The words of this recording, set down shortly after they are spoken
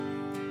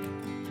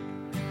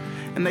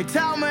and they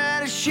taught me how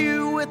to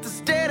shoot with a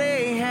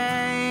steady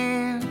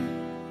hand.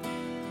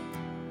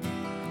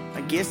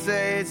 I guess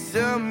that's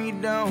something you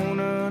don't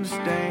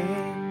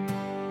understand.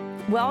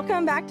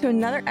 Welcome back to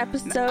another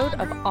episode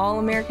of All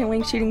American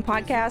Wing Shooting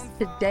Podcast.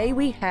 Today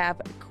we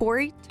have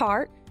Corey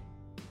Tart.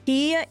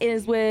 He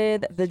is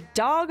with the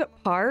Dog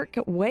Park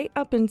way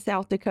up in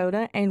South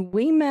Dakota, and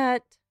we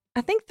met,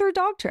 I think, through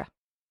Dog Trail.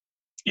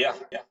 Yeah,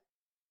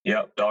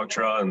 Dog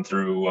Trail and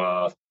through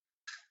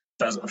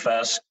Pheasant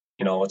Fest.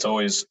 You know, it's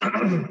always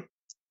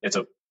it's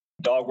a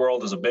dog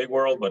world is a big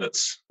world, but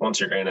it's once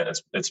you're in it,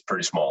 it's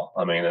pretty small.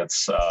 I mean,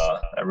 it's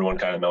everyone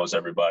kind of knows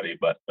everybody,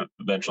 but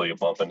eventually you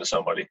bump into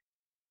somebody.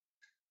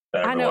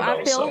 I know.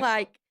 I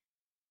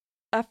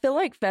feel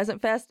like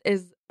Pheasant Fest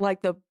is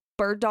like the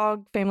bird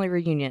dog family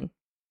reunion.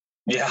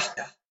 Yeah.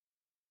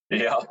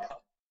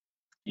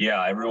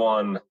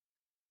 Everyone.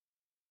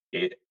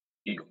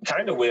 You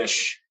kind of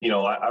wish,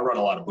 I run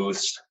a lot of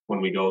booths when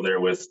we go there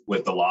with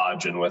the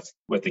lodge and with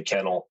the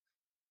kennel,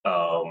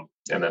 and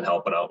then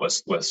helping out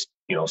with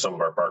some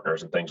of our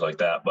partners and things like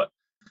that. But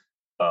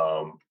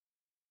I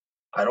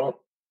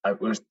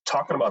was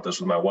talking about this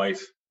with my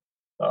wife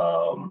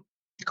a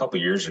couple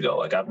of years ago.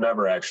 Like, I've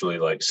never actually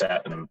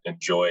sat and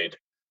enjoyed,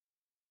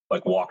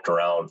 walked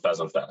around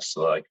Pheasant Fest.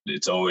 So,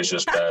 it's always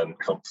just been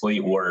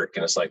complete work.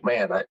 And it's like,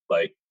 man,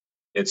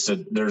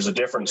 there's a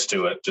difference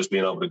to it, just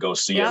being able to go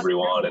see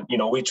everyone. And,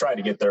 we try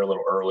to get there a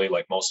little early,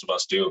 like most of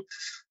us do,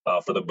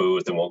 for the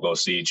booth, and we'll go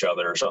see each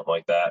other or something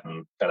like that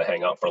and kind of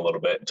hang out for a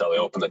little bit until they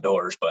open the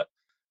doors. But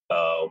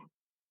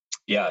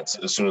it's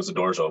as soon as the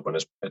doors open,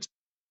 it's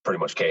pretty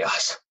much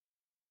chaos.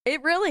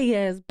 It really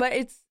is, but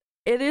it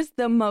is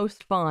the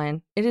most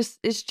fun.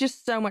 It's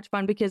just so much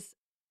fun because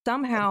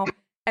somehow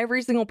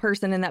every single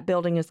person in that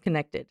building is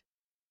connected.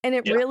 And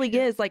it really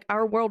is,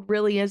 our world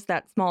really is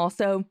that small.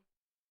 So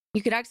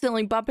you could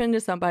accidentally bump into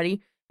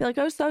somebody, be like,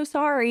 oh, so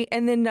sorry.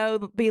 And then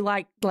be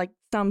like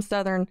some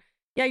Southern,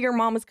 your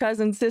mama's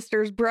cousins,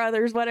 sisters,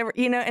 brothers, whatever,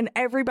 and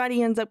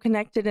everybody ends up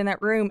connected in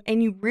that room.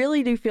 And you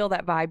really do feel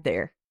that vibe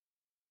there.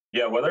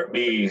 Yeah, whether it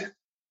be,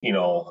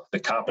 the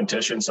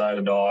competition side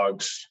of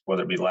dogs,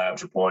 whether it be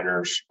labs or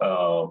pointers,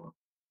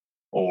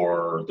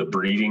 or the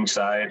breeding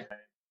side,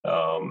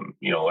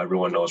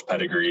 everyone knows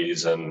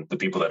pedigrees, and the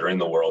people that are in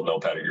the world know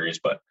pedigrees,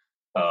 but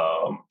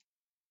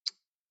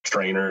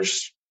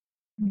trainers,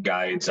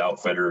 guides,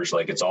 outfitters,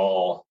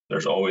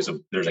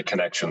 there's a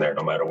connection there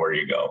no matter where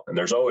you go. And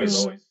there's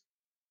always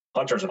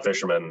hunters and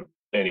fishermen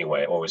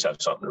anyway, always have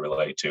something to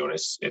relate to. And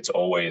it's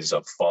always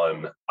a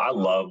fun. I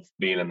love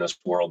being in this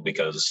world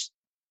because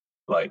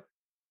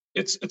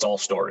it's all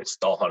stories.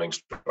 It's all hunting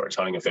stories,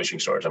 hunting and fishing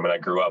stories. I mean, I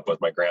grew up with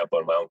my grandpa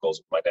and my uncles,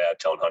 and my dad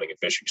telling hunting and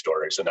fishing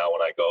stories. And now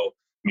when I go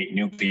meet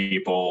new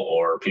people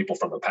or people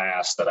from the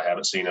past that I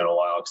haven't seen in a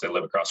while because they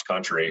live across the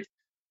country,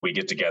 we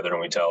get together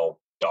and we tell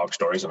dog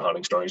stories and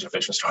hunting stories and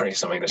fishing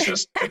stories. I mean, it's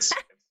just,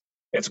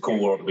 it's a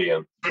cool world to be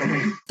in.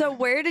 So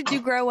where did you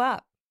grow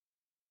up?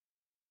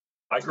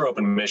 I grew up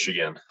in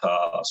Michigan,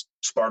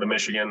 Sparta,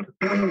 Michigan,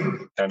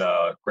 kind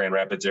of Grand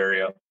Rapids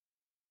area.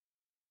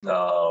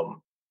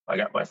 I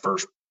got my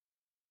first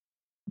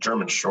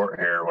German short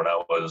hair when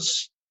I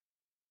was,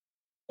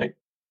 I think,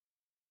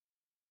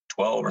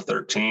 12 or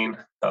 13.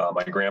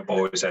 My grandpa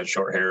always had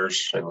short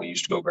hairs, and we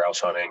used to go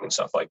grouse hunting and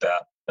stuff like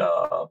that,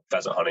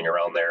 pheasant hunting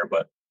around there,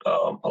 but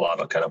a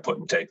lot of kind of put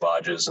and take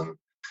lodges and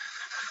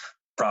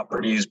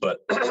properties.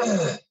 But,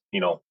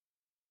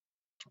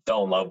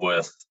 fell in love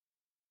with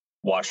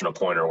watching a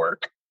pointer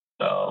work.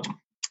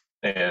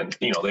 And,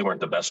 they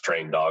weren't the best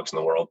trained dogs in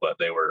the world, but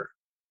they were,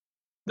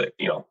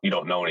 you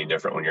don't know any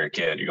different when you're a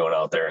kid. You're going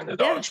out there and the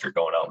dogs are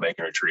going out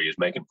making retrieves,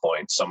 making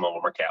points. Some of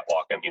them are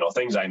catwalking,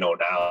 things I know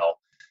now.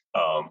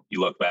 You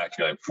look back and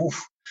you're like, whew,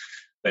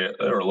 they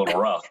were a little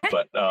rough,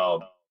 but,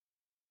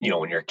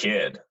 when you're a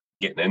kid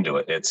getting into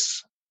it,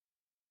 it's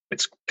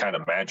kind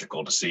of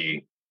magical to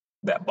see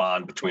that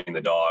bond between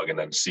the dog and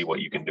then see what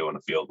you can do in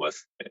the field with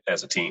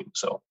as a team.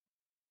 So.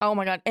 Oh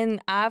my God.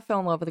 And I fell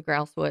in love with the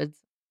grouse woods.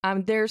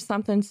 There's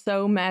something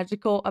so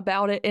magical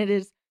about it. It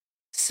is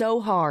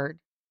so hard.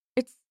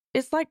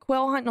 It's like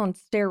quail hunting on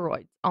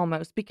steroids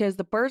almost, because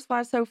the birds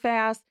fly so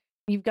fast.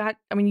 You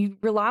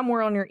rely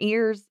more on your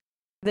ears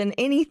than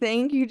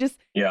anything. You just,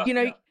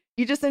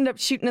 you just end up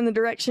shooting in the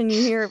direction you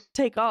hear it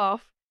take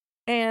off.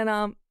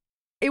 And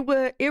it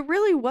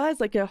really was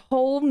like a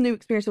whole new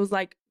experience. It was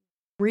like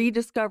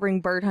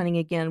rediscovering bird hunting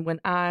again when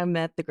I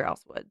met the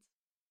grouse woods.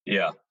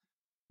 Yeah.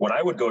 When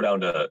I would go down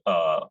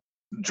to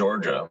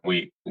Georgia,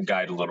 we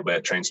guide a little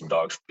bit, train some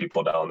dogs for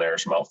people down there,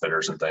 some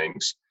outfitters and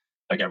things.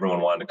 Like,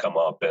 everyone wanted to come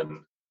up and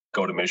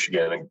go to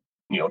Michigan and,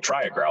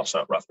 try a grouse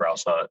hunt, rough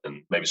grouse hunt,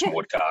 and maybe some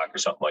woodcock or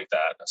something like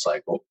that. It's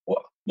like, well,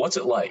 what's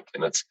it like?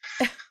 And it's,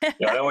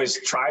 I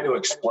always try to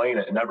explain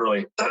it and never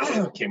really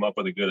came up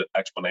with a good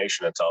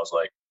explanation until I was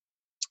like,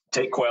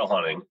 take quail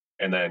hunting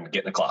and then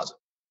get in the closet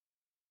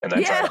and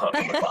then try to hunt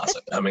in the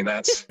closet. I mean,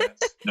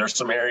 there's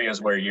some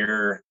areas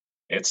where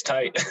it's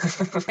tight.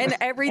 And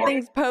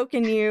everything's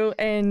poking you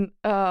and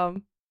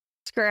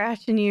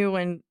scratching you,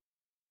 and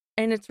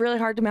and it's really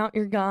hard to mount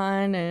your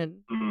gun. And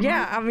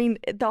yeah, I mean,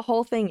 the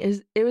whole thing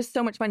it was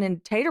so much fun.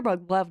 And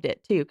Taterbug loved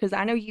it too, because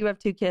I know you have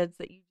 2 kids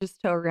that you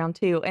just tow around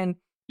too. And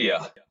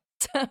Yeah.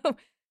 so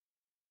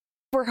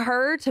for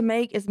her to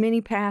make as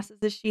many passes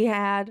as she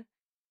had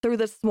through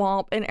the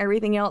swamp and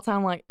everything else,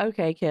 I'm like,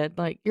 okay, kid,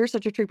 like, you're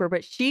such a trooper.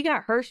 But she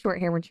got her short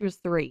hair when she was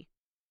 3.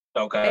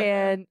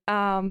 Okay.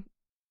 And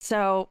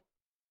so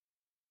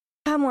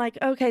I'm like,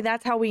 okay,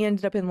 that's how we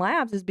ended up in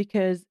labs, is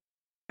because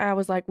I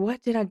was like,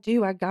 what did I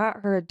do? I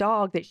got her a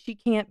dog that she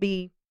can't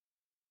be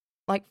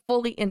like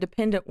fully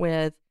independent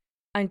with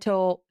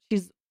until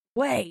she's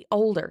way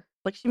older.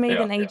 Like, she may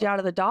even age out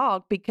of the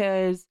dog,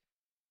 because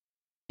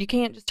you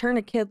can't just turn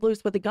a kid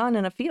loose with a gun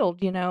in a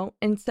field, you know?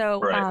 And so,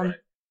 Right.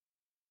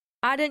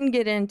 I didn't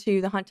get into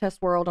the hunt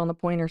test world on the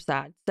pointer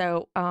side.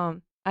 So, I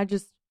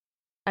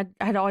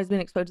had always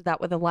been exposed to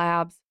that with the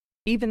labs,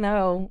 even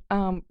though,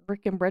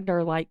 Rick and Brenda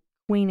are like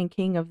queen and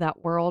king of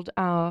that world.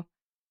 I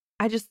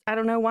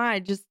don't know why. I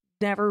just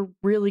never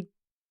really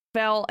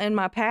fell in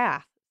my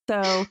path.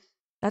 So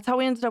that's how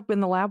we ended up in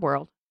the lab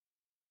world.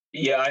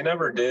 Yeah, I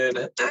never did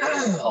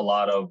a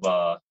lot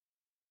of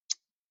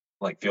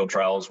like field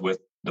trials with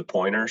the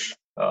pointers.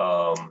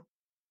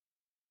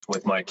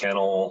 With my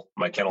kennel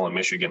in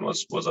Michigan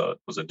was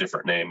a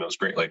different name. It was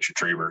Great Lakes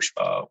Retrievers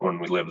when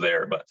we lived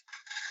there, but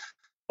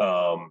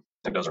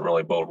it doesn't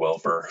really bode well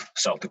for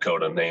South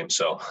Dakota names.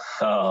 So,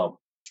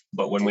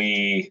 but when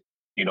we,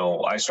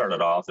 I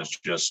started off as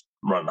just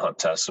running hunt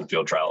tests and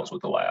field trials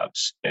with the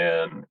labs,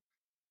 and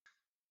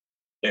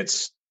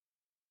it's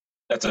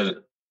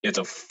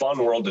a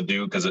fun world to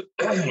do, because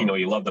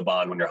you love the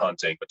bond when you're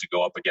hunting, but to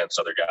go up against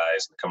other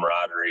guys and the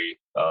camaraderie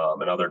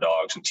and other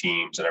dogs and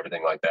teams and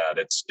everything like that,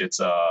 it's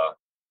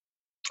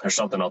there's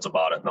something else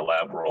about it in the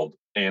lab world,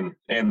 and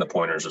the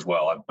pointers as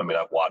well. I mean,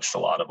 I've watched a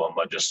lot of them.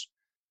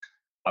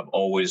 I've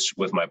always,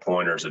 with my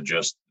pointers,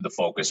 the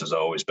focus has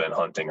always been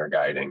hunting or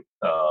guiding.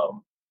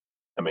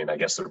 I mean, I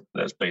guess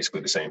that's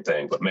basically the same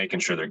thing, but making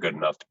sure they're good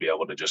enough to be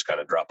able to just kind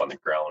of drop on the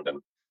ground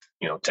and,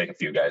 take a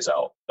few guys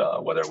out,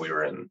 whether we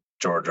were in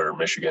Georgia or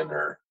Michigan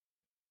or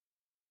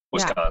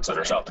Wisconsin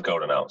or South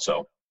Dakota now.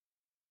 So,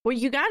 well,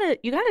 you gotta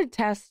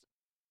test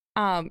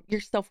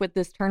yourself with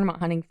this tournament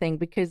hunting thing,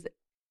 because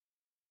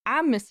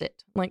I miss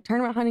it. Like,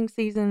 tournament hunting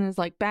season is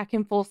like back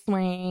in full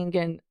swing.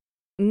 And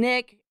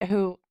Nick,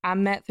 who I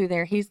met through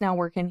there, he's now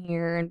working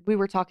here, and we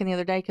were talking the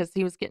other day because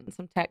he was getting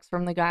some texts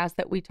from the guys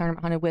that we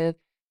tournament hunted with,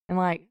 and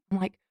I'm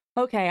like,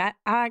 okay, I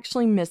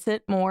actually miss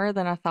it more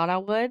than I thought I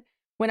would.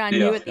 When I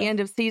knew at the end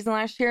of season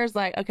last year, it's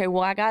like, okay,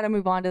 well, I got to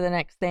move on to the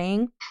next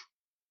thing.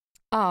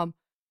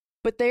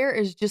 But there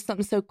is just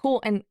something so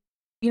cool, and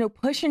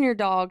pushing your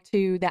dog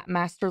to that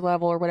master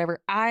level or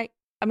whatever. I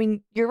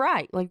mean, you're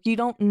right. Like, you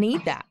don't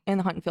need that in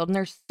the hunting field, and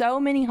there's so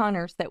many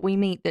hunters that we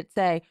meet that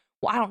say,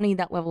 well, I don't need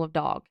that level of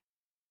dog.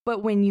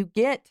 But when you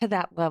get to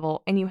that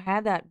level and you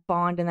have that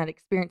bond and that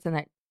experience and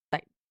that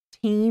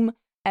team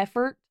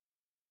effort,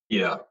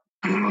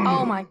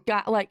 oh my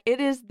God, like,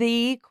 it is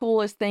the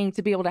coolest thing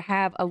to be able to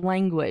have a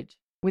language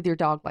with your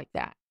dog like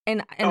that.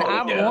 And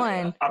I've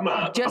won I'm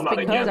not because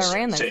I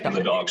ran those taking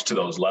the dogs to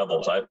those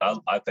levels.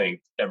 I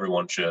think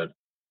everyone should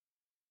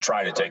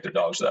try to take their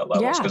dogs to that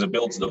level, because it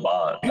builds the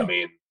bond. I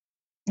mean,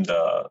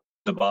 the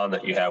bond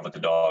that you have with the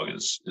dog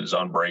is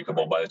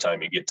unbreakable by the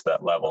time you get to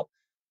that level.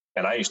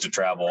 And I used to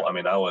travel. I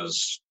mean, I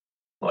was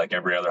like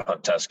every other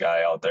hunt test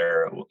guy out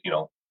there,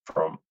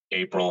 from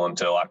April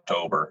until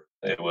October.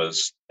 It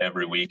was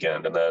every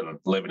weekend. And then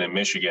living in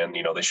Michigan,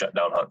 they shut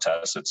down hunt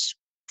tests. It's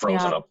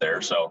frozen up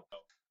there. So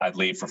I'd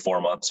leave for 4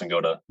 months and go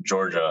to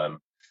Georgia. And,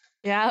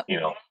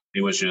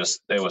 it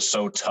was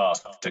so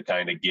tough to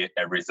kind of get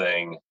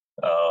everything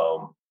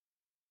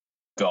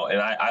go. And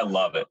I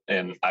love it.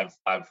 And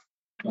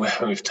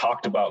we've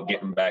talked about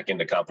getting back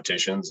into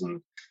competitions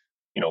and,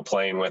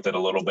 playing with it a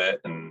little bit,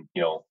 and,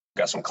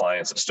 got some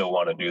clients that still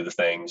want to do the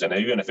things. And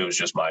even if it was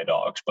just my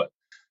dogs, but,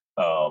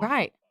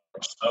 right.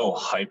 So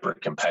hyper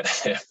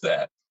competitive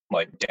that,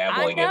 like,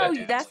 dabbling in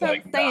it. That's what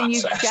I'm saying.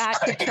 You've got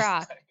to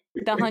try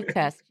the hunt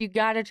test. You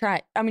got to try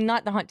it. I mean,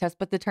 not the hunt test,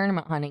 but the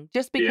tournament hunting,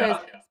 just because,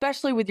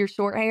 especially with your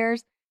short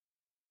hairs,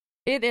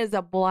 it is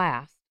a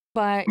blast.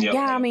 But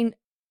I mean,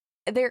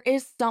 there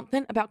is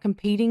something about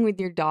competing with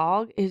your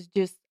dog is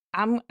just,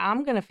 I'm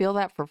going to feel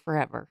that for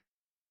forever.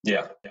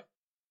 Yeah.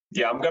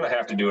 I'm going to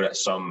have to do it at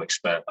some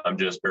extent.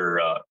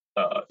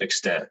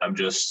 Extent. I'm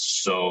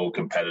just so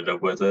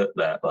competitive with it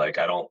that, like,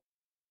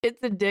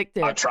 it's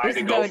addictive. I tried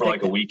to go for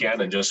like a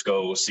weekend and just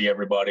go see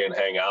everybody and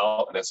hang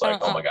out. And it's like,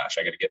 oh my gosh,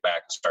 I got to get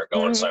back and start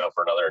going and sign up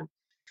for another.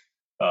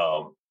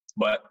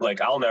 But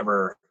like, I'll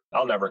never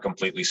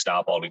completely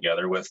stop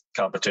altogether with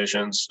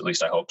competitions. At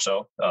least I hope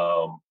so.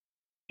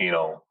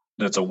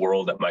 It's a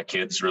world that my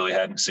kids really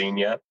hadn't seen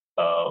yet.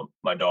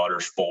 My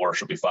daughter's 4,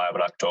 she'll be 5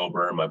 in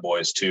October, and my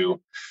boy's 2.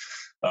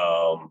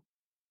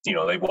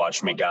 They've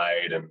watched me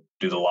guide and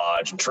do the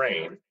lodge and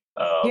train,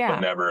 but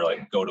never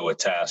like go to a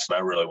test. And I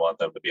really want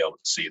them to be able to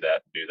see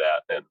that and do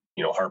that. And,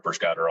 Harper's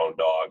got her own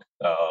dog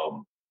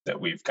that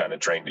we've kind of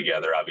trained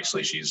together.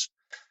 Obviously she's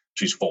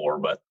 4,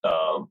 but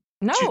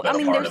No, she's been I a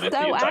mean, part they're of it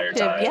the so entire active.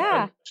 time.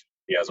 Yeah. And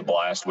she has a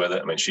blast with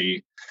it. I mean,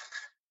 she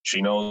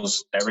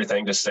knows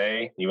everything to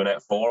say, even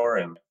at 4,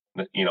 and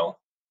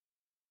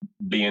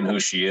being who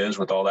she is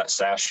with all that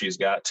sass she's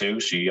got too,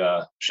 she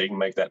can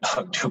make that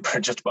dog do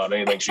just about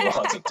anything she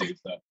wants it to.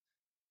 So,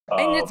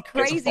 And it's it's a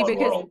crazy fun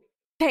because world.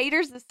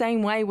 Tater's the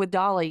same way with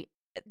Dolly.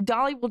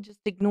 Dolly will just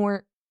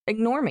ignore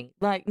me,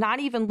 like not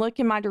even look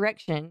in my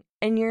direction,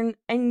 and you're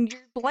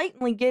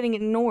blatantly getting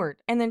ignored.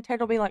 And then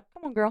Tater will be like,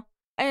 "Come on, girl,"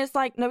 and it's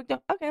like, "No,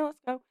 okay, let's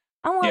go."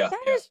 I'm like, Yeah.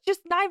 that is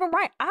just not even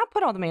right. I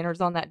put all the manners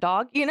on that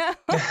dog, Yeah,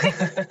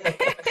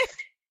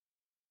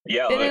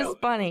 It is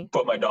funny.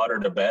 put my daughter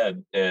to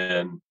bed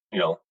and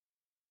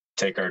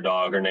take our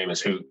dog. Her name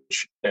is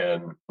Hooch,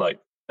 and like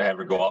have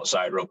her go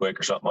outside real quick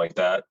or something like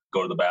that.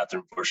 Go to the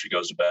bathroom before she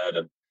goes to bed,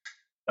 and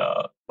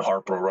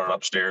Harper will run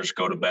upstairs,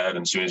 go to bed,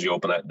 and as soon as you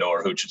open that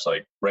door, Hooch is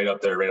like right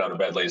up there, right on her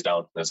bed, lays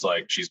down. It's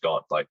like she's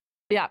gone. Like,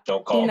 Yeah,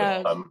 don't call me.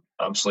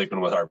 I'm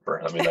sleeping with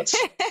Harper. I mean,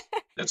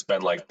 it's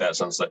been like that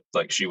since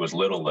like she was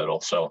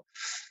little. So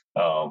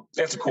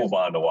it's a cool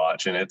bond to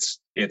watch, and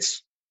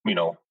it's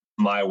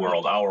my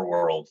world, our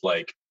world.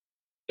 Like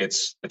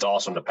it's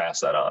awesome to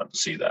pass that on, to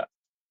see that.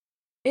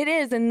 It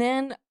is, and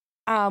then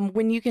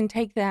when you can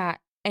take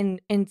that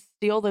and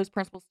instill those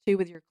principles too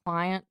with your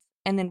clients,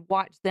 and then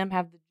watch them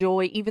have the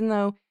joy, even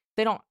though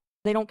they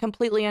don't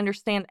completely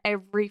understand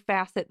every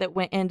facet that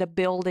went into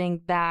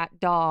building that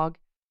dog,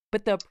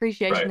 but the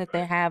appreciation that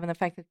they have and the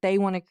fact that they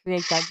want to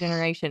create that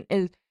generation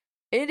is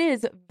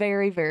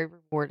very, very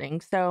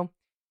rewarding. So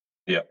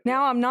yeah,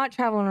 now I'm not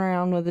traveling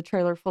around with a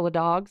trailer full of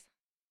dogs.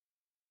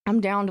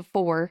 I'm down to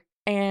 4,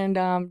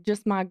 and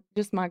just my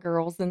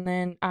girls, and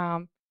then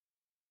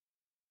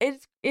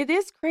it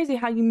is crazy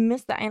how you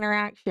miss that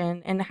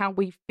interaction and how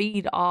we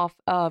feed off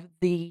of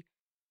the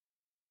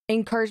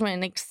encouragement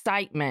and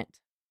excitement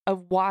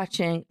of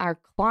watching our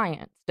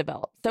clients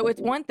develop. So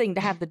it's one thing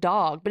to have the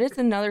dog, but it's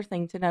another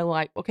thing to know,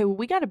 like, okay, well,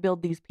 we got to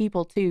build these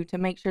people too, to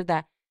make sure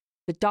that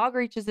the dog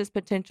reaches its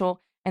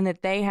potential and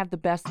that they have the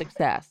best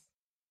success.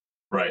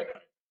 Right.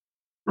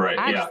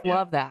 I just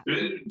love that.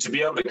 To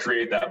be able to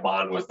create that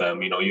bond with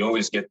them, you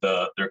always get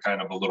they're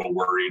kind of a little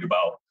worried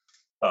about,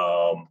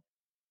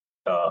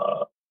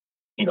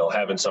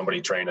 having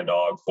somebody train a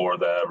dog for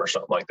them or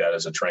something like that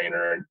as a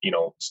trainer. And,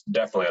 it's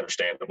definitely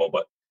understandable.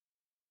 But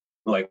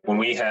like when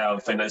we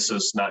have, and this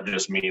is not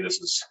just me, this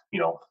is,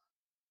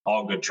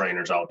 all good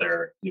trainers out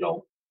there,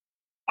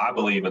 I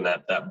believe in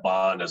that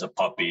bond as a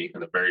puppy in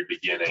the very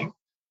beginning.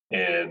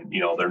 And,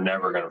 they're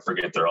never going to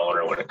forget their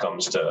owner when it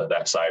comes to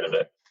that side of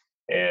it.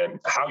 And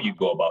how you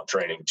go about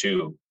training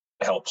too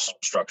helps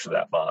structure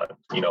that bond.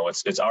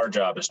 It's our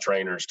job as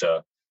trainers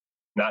to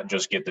not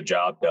just get the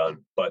job done,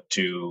 but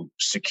to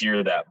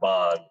secure that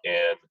bond.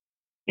 And,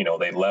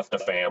 they left a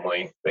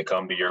family, they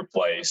come to your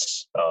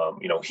place.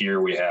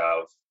 Here we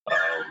have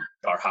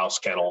our house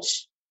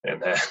kennels,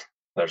 and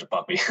there's a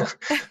puppy.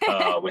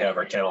 We have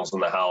our kennels in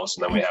the house,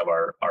 and then we have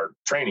our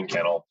training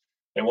kennel,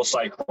 and we'll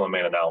cycle them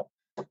in and out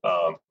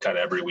kind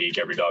of every week.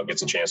 Every dog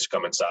gets a chance to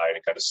come inside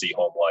and kind of see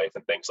home life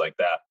and things like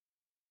that.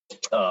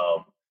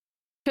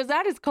 Because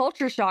that is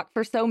culture shock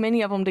for so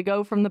many of them, to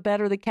go from the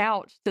bed or the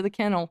couch to the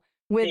kennel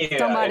with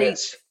somebody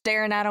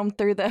staring at them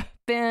through the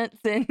fence.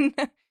 And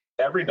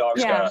every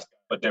dog's got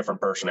a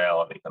different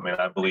personality. I mean,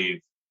 I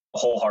believe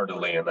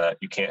wholeheartedly in that.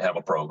 You can't have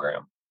a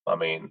program. I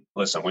mean,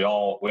 listen, we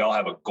all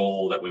have a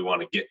goal that we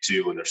want to get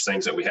to, and there's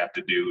things that we have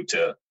to do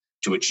to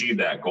achieve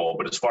that goal.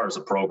 But as far as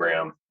the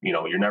program,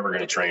 you're never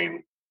going to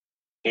train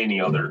any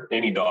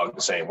dog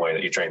the same way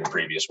that you trained the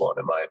previous one,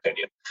 in my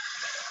opinion.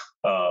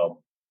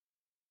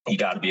 You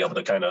got to be able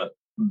to kind of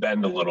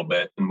bend a little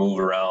bit and move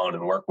around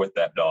and work with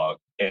that dog.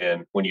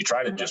 And when you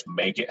try to just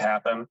make it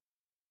happen,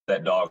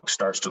 that dog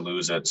starts to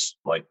lose its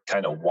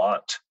kind of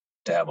want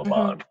to have a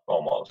bond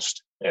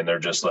almost. And they're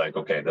just like,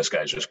 okay, this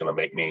guy's just going to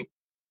make me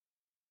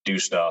do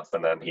stuff.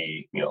 And then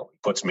he,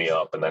 puts me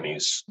up, and then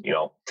he's,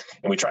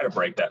 and we try to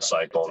break that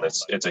cycle. And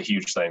it's a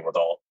huge thing with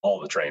all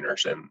the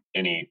trainers and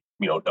any,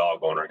 dog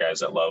owner,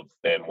 guys that love,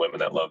 and women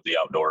that love the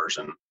outdoors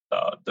and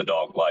the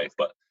dog life.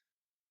 But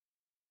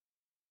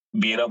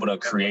being able to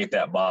create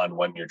that bond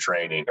when you're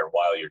training or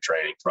while you're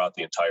training throughout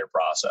the entire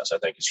process, I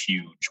think is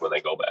huge when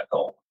they go back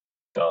home.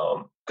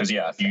 Cause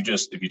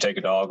if you take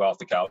a dog off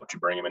the couch, you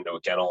bring him into a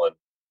kennel, and,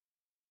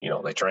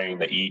 they train,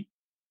 they eat,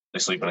 they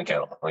sleep in a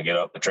kennel, they get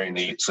up, they train,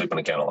 they eat, sleep in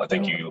a kennel. I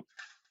think you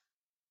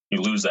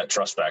lose that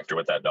trust factor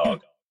with that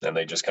dog, and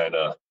they just kind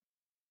of,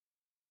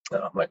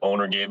 my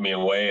owner gave me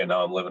away, and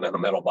now I'm living in a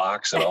metal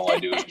box, and all I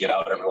do is get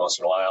out every once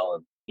in a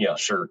while, and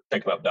sure,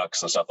 picking up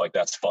ducks and stuff like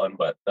that's fun.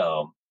 But,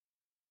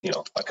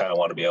 I kind of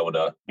want to be able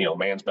to,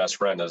 man's best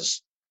friend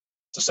is,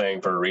 it's a saying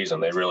for a reason.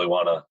 They really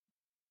want to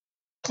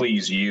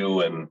please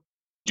you and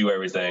do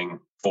everything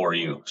for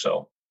you.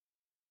 So.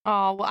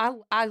 Oh,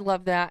 well, I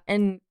love that.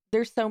 And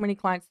there's so many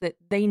clients that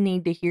they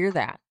need to hear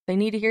that. They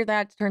need to hear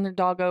that to turn their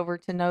dog over,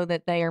 to know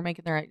that they are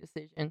making the right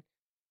decision.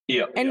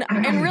 Yeah. And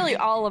really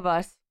all of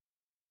us,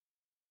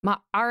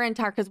 our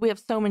entire, because we have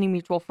so many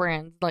mutual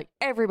friends, like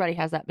everybody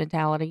has that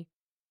mentality.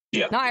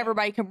 Yeah. Not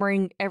everybody can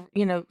bring,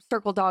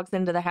 circle dogs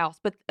into the house,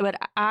 but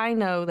I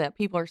know that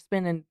people are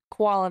spending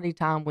quality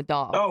time with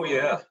dogs. Oh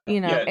yeah.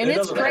 And it it's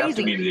doesn't crazy. have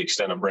to be to the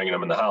extent of bringing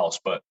them in the house,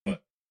 but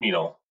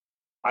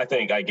I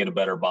think I get a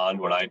better bond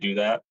when I do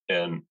that,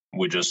 and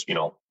we just,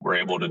 we're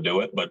able to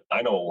do it. But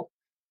I know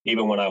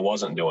even when I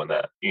wasn't doing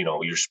that,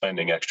 you're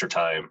spending extra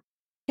time.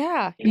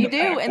 Yeah, you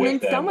do. And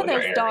then some of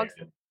those dogs,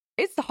 area.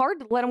 it's hard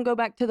to let them go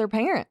back to their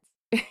parents.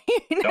 No.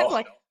 It's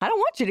like, I don't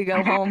want you to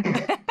go home.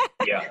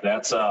 Yeah,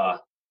 that's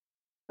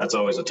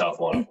always a tough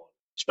one,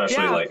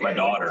 especially like my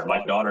daughter.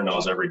 My daughter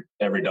knows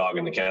every dog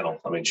in the kennel.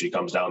 I mean, she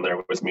comes down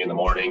there with me in the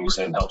mornings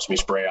and helps me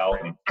spray out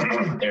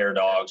and air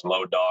dogs and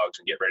load dogs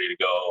and get ready to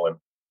go, and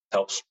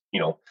helps,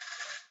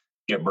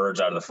 get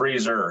birds out of the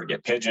freezer or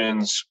get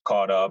pigeons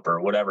caught up or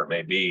whatever it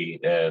may be.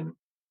 And,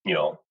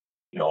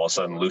 all of a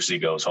sudden Lucy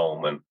goes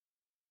home, and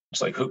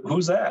it's like,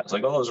 who's that? It's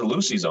like, oh, those are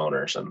Lucy's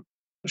owners. And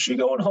is she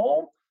going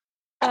home?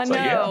 I know.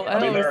 Yeah. I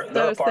mean, they're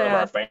so a part of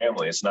our sad.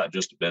 family. It's not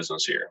just a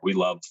business here. We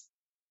love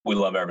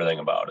everything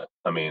about it.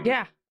 I mean,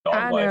 Yeah, dog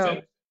I life know.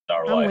 is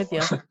our I'm life.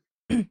 with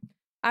you.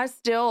 I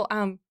still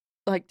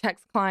like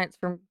text clients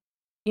from,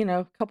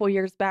 a couple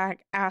years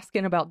back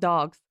asking about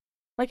dogs.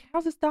 Like,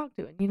 how's this dog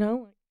doing?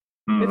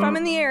 If I'm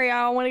in the area,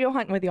 I want to go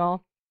hunting with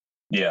y'all.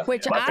 Yeah.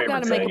 Which my I've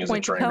got favorite to make thing a is the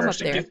point to come up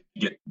trainers to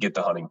there. get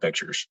the hunting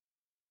pictures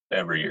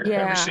every year,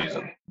 Yeah. every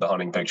season. The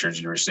hunting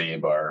pictures you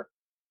receive are,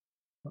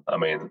 I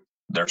mean,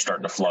 they're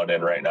starting to flood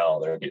in right now.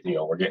 They're getting,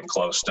 we're getting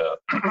close to,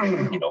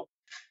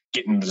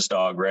 getting this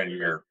dog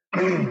ready, or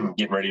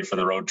getting ready for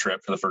the road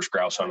trip for the first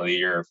grouse hunt of the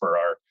year for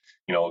our,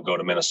 we'll go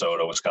to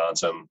Minnesota,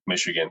 Wisconsin,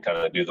 Michigan, kind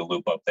of do the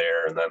loop up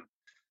there. And then,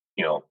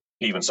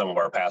 even some of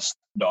our past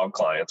dog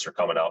clients are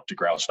coming out to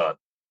grouse hunt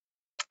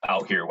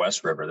out here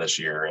West River this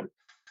year.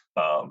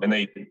 And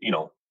they,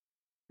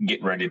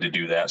 getting ready to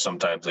do that.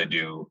 Sometimes they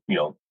do,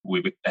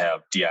 we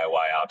have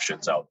DIY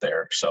options out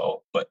there.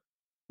 So, but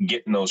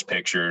getting those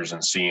pictures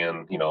and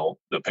seeing,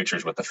 the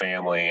pictures with the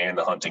family and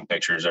the hunting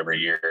pictures every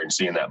year and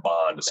seeing that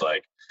bond, it's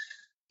like,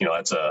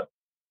 it's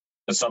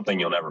something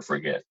you'll never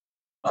forget,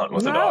 hunting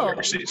with a dog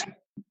every season.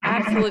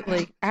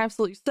 Absolutely.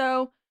 Absolutely.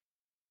 So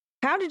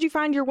how did you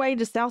find your way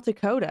to South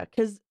Dakota?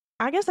 Because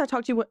I guess I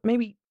talked to you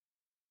maybe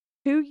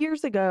 2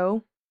 years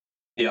ago.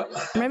 Yeah.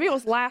 Maybe it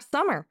was last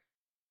summer,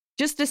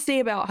 just to see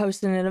about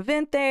hosting an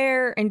event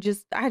there. And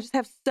I just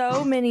have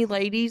so many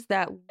ladies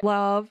that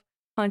love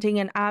hunting,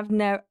 and I've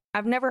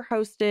never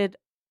hosted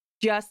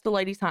just the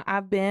ladies hunt.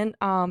 I've been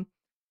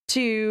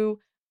to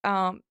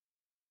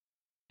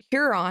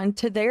Huron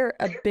to their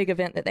a big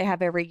event that they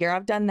have every year.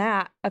 I've done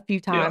that a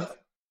few times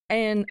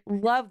and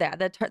love that.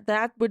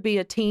 That would be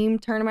a team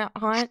tournament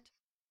hunt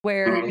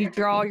where you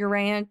draw your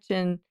ranch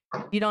and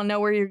you don't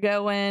know where you're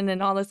going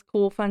and all this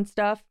cool fun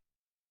stuff.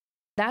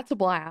 That's a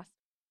blast.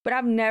 But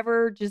I've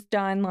never just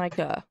done like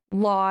a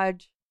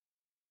lodge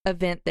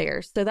event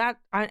there. So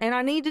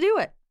I need to do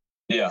it.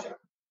 Yeah.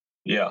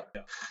 Yeah.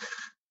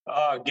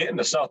 Getting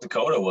to South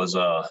Dakota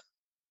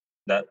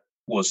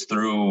was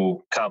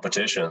through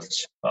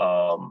competitions.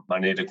 I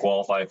needed to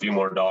qualify a few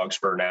more dogs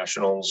for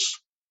nationals.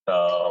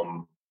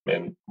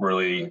 And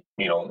really,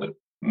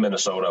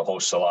 Minnesota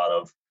hosts a lot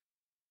of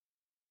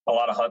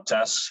hunt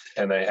tests,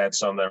 and they had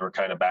some that were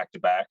kind of back to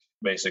back,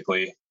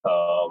 basically.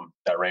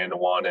 I ran to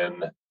one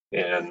in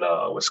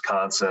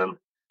Wisconsin,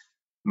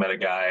 met a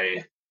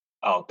guy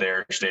out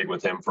there, stayed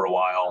with him for a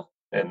while,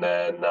 and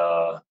then,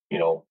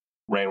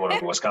 ran one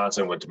in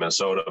Wisconsin, went to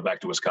Minnesota,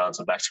 back to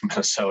Wisconsin, back to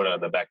Minnesota,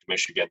 and then back to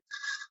Michigan.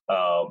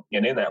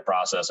 And in that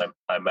process,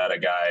 I met a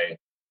guy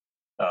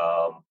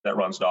that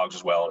runs dogs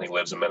as well, and he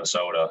lives in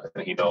Minnesota,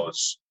 and he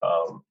knows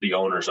the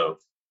owners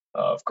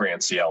of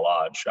Grand CL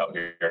Lodge out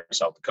here in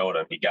South Dakota,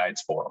 and he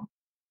guides for them.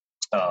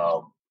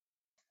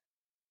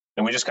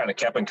 And we just kind of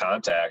kept in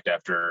contact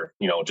after,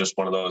 just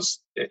one of those,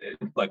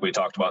 like we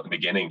talked about in the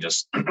beginning,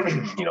 just,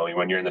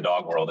 when you're in the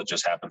dog world, it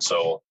just happens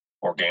so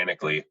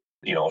organically,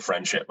 a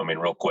friendship,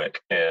 real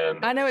quick.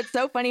 And I know it's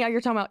so funny how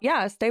you're talking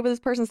about, stay with this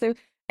person,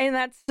 and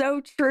that's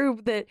so true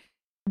that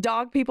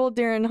dog people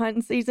during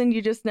hunting season,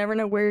 you just never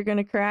know where you're going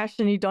to crash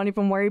and you don't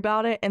even worry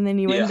about it. And then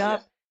you end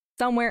up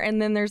somewhere,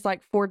 and then there's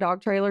like 4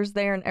 dog trailers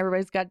there and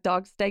everybody's got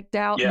dogs staked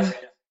out. Yeah. And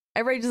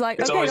everybody's just like,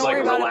 it's okay, always don't like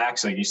worry about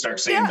relaxing. You start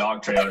seeing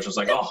dog trailers. It's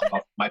like, oh,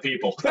 my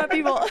people. My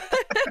people.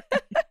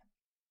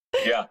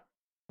 Yeah.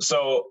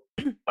 So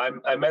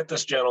I met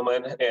this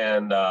gentleman,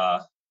 and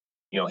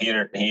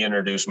he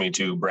introduced me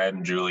to Brad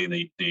and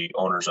Julie, the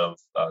owners of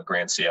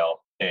Grand CL,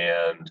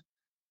 and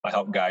I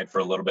helped guide for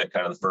a little bit,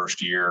 kind of the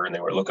first year, and they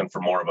were looking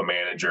for more of a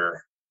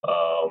manager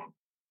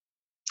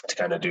to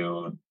kind of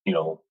do,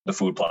 the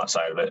food plot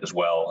side of it as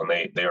well.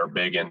 And they are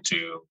big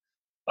into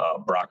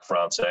Brock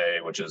Francais,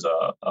 which is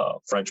a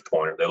French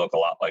pointer. They look a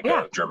lot like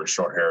a German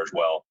short hair as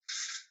well.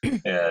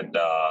 And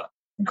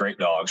great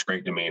dogs,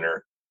 great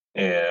demeanor.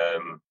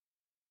 And,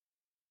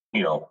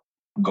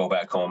 go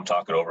back home,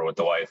 talk it over with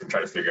the wife, and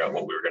try to figure out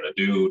what we were going to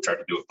do, try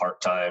to do it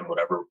part-time,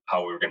 whatever,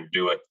 how we were going to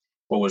do it.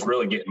 What was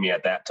really getting me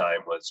at that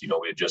time was,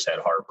 we had just had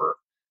Harper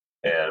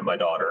and my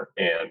daughter,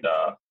 and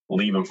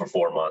leaving for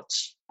 4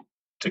 months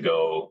to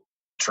go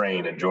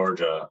train in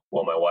Georgia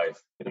while my wife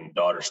and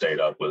daughter stayed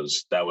up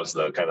that was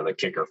the kind of the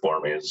kicker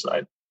for me is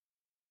I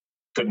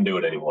couldn't do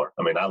it anymore.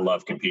 I mean, I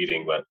love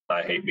competing, but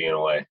I hate being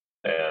away.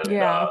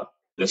 And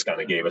this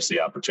kind of gave us the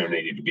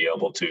opportunity to be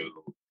able to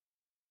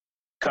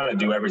kind of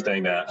do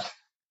everything that,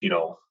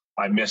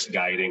 I missed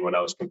guiding when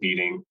I was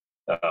competing.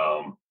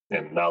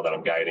 And now that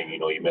I'm guiding,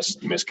 you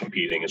miss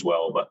competing as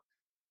well, but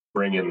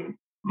bringing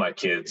my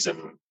kids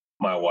and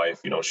my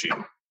wife,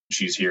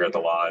 she's here at the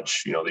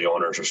lodge, the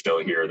owners are still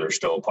here. They're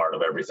still a part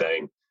of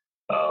everything.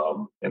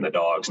 And the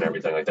dogs and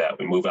everything like that.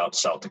 We moved out to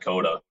South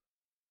Dakota,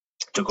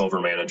 took over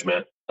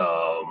management,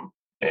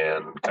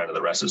 and kind of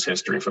the rest is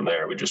history from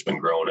there. We've just been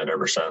growing it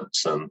ever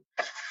since, and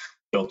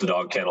built the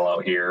dog kennel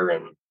out here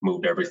and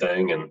moved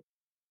everything. And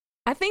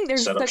I think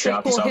there's such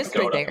a cool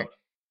history there,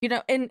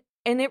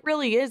 and it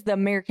really is the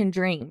American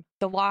dream,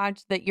 the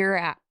lodge that you're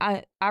at.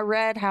 I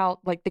read how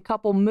like the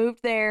couple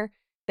moved there,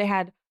 they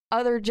had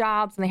other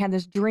jobs and they had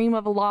this dream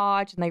of a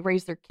lodge and they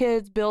raised their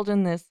kids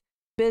building this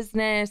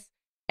business.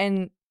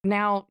 And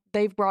now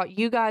they've brought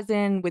you guys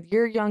in with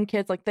your young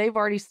kids. Like they've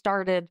already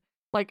started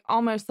like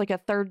almost like a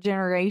third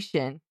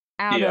generation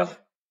out of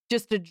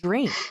just a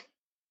dream.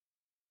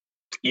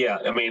 Yeah.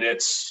 I mean,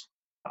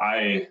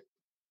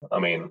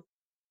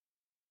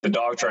 the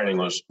dog training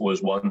was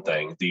one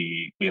thing,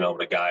 the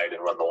guide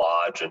and run the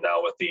lodge. And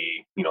now with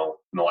the, in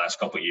the last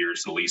couple of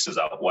years, the leases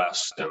out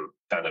west and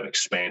kind of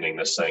expanding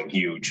this thing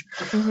huge.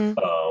 Mm-hmm.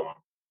 I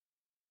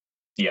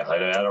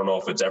don't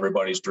know if it's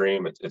everybody's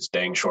dream. It's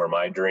dang sure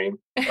my dream.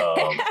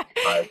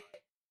 I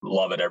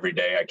love it every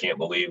day. I can't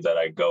believe that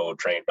I go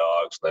train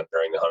dogs. And then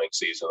during the hunting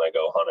season, I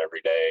go hunt every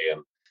day.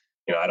 And,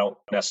 I don't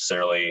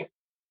necessarily,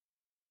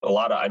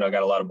 I know I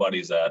got a lot of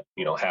buddies that,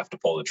 have to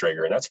pull the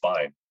trigger, and that's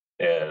fine.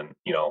 And,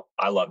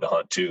 I love to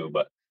hunt too,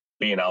 but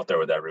being out there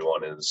with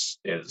everyone is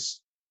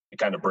it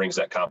kind of brings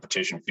that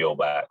competition feel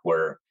back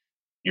where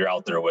you're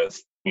out there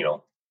with,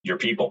 your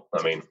people.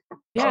 I mean,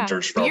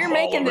 hunters from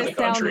all over the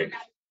country.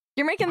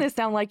 You're making this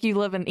sound like you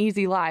live an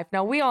easy life.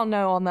 Now, we all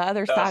know on the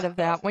other side of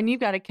that, when you've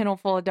got a kennel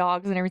full of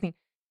dogs and everything,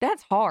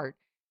 that's hard.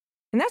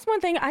 And that's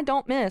one thing I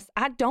don't miss.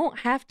 I don't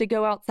have to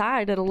go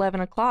outside at 11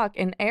 o'clock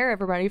and air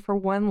everybody for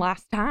one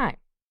last time.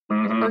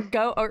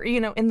 Mm-hmm. Or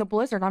in the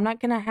blizzard. I'm not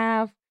going to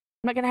have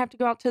to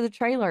go out to the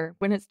trailer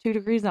when it's 2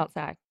 degrees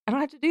outside. I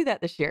don't have to do that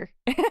this year.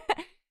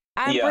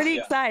 I'm pretty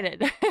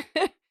excited.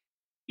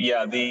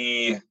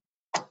 The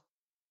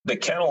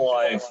kennel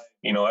life,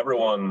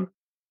 everyone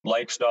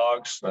likes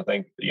dogs. I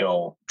think,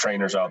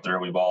 trainers out there,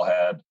 we've all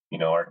had,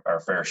 our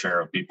fair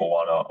share of people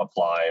want to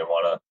apply and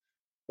want to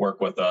work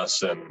with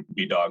us and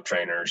be dog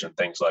trainers and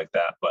things like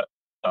that. But,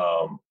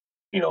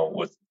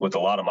 with a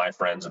lot of my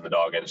friends in the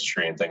dog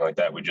industry and things like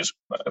that,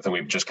 I think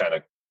we've just kind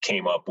of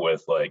came up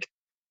with like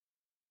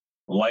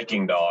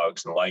liking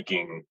dogs and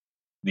liking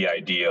the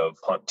idea of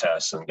hunt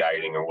tests and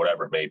guiding or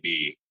whatever it may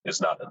be is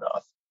not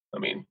enough. I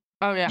mean,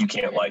 you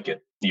can't like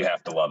it. You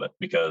have to love it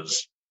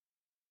because,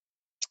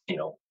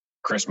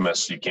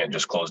 Christmas, you can't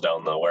just close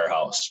down the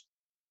warehouse.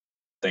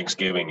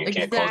 Thanksgiving, you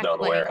can't close down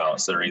the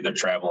warehouse. They're either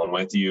traveling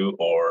with you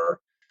or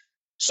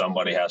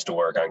somebody has to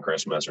work on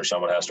Christmas or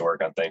someone has to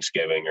work on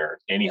Thanksgiving or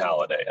any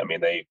holiday. I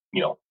mean,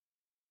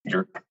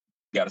 you're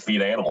got to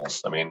feed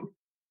animals. I mean,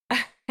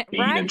 feed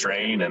and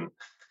train and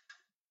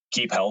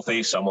keep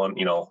healthy. Someone,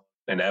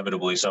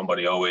 inevitably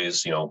somebody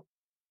always,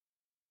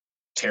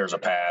 tears a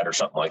pad or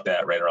something like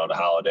that right around a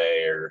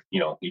holiday, or,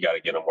 you got to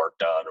get them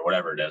worked on or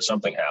whatever it is.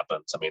 Something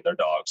happens. I mean, they're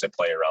dogs. They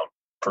play around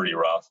pretty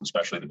rough,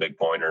 especially the big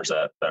pointers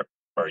that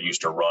are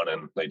used to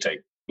running. They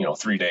take,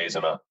 3 days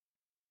in a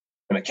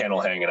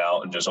kennel hanging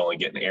out and just only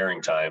getting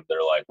airing time.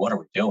 They're like, what are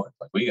we doing?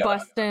 Like we got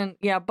busting.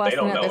 They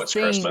don't know it's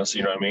Christmas.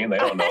 You know what I mean? They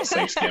don't know it's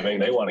Thanksgiving.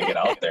 They want to get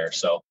out there.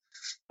 So,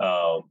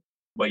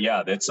 but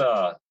yeah, it's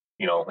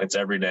it's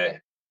every day,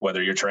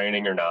 whether you're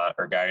training or not,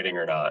 or guiding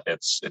or not,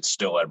 it's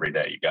still every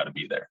day. You got to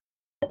be there.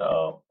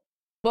 Well,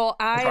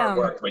 it's hard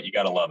work, but you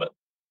got to love it.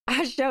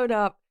 I showed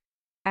up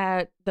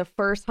at the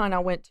first hunt I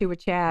went to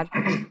with Chad,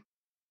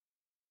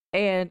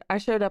 and I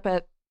showed up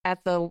at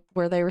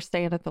where they were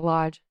staying at the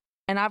lodge,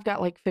 and I've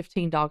got like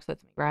 15 dogs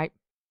with me, right?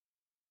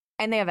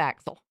 And they have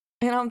Axel,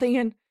 and I'm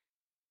thinking,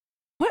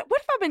 what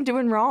have I been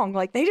doing wrong?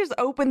 Like they just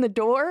open the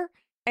door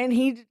and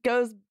he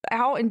goes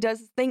out and does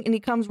his thing, and he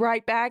comes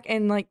right back,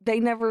 and like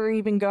they never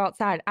even go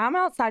outside. I'm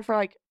outside for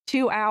like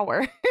 2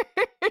 hours.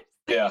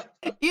 Yeah.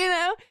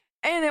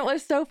 And it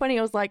was so funny.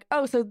 I was like,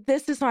 oh, so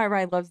this is why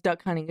Ryan loves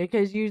duck hunting,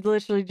 because you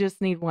literally just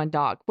need one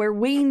dog, where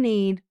we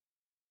need,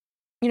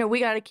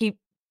 we got to keep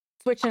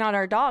switching out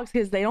our dogs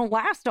because they don't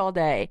last all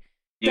day.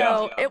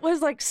 So it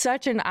was like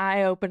such an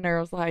eye opener.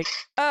 I was like,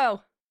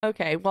 oh,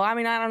 okay. Well, I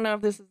mean, I don't know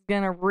if this is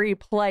going to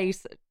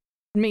replace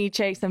me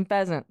chasing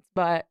pheasants,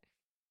 but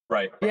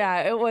right.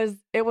 Yeah, it was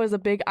a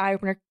big eye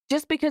opener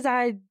just because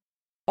I'd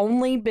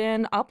only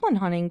been upland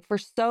hunting for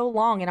so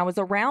long and I was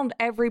around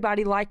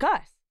everybody like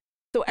us.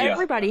 So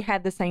everybody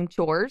had the same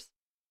chores.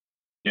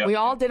 Yep. We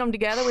all did them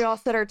together. We all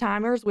set our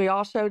timers. We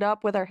all showed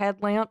up with our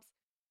headlamps,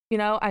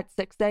 at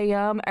 6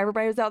 a.m.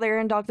 Everybody was out there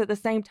in dogs at the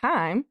same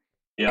time.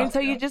 Yeah. And so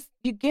you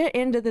get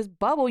into this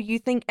bubble, you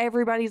think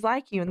everybody's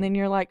like you, and then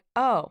you're like,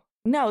 oh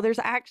no, there's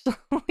actually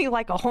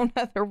like a whole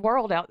nother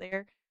world out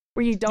there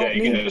where you don't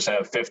you need. can just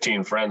have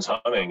 15 friends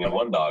hunting and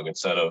one dog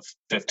instead of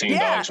 15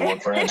 Yeah. dogs and one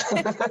friend.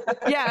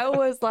 Yeah, it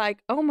was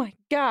like, oh my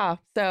God.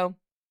 So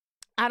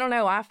I don't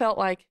know. I felt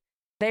like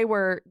they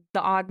were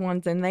the odd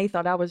ones and they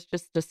thought I was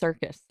just a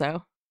circus.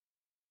 So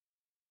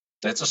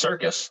It's a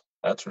circus,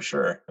 that's for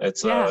sure.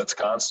 yeah. It's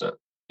constant.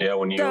 Yeah,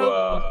 when you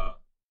So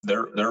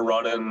they're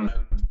running.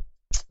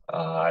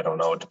 I don't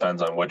know. It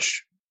depends on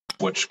which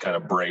kind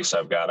of brace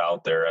I've got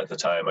out there at the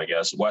time. I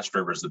guess West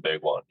River's the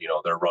big one. You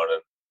know, they're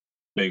running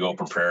big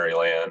open prairie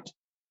land,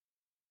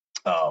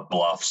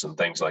 bluffs and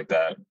things like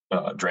that,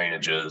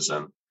 drainages,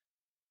 and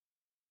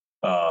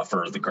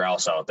for the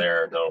grouse out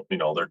there,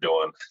 they're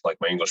doing like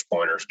my English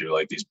pointers do,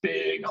 like these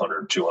big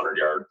 100, 200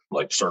 yard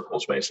like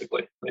circles.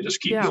 Basically, they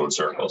just keep doing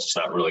circles. It's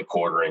not really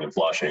quartering and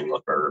flushing,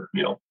 or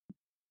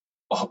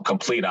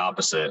complete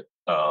opposite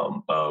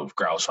of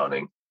grouse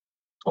hunting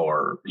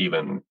or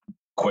even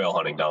quail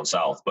hunting down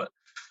south. But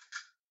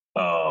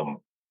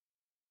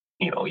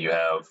you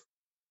have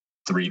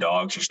 3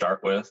 dogs you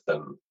start with,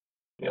 and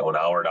an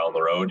hour down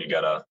the road you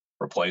got to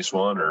replace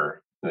one,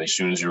 or as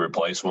soon as you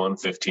replace one,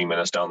 15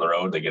 minutes down the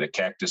road they get a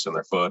cactus in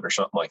their foot or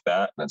something like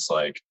that, and it's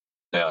like,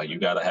 yeah, you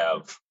got to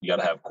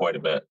have quite a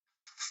bit.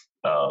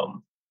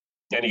 And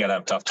you got to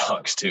have tough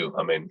dogs too.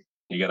 I mean,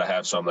 you got to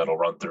have some that'll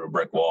run through a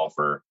brick wall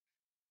for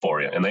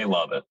you, and they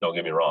love it. Don't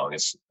get me wrong.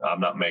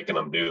 I'm not making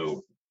them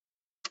do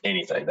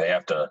anything. They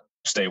have to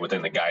stay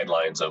within the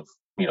guidelines of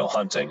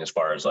hunting, as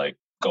far as like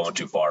going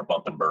too far,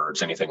 bumping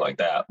birds, anything like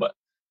that. But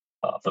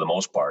for the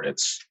most part,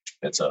 it's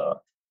a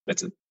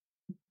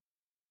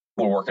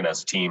we're working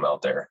as a team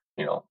out there,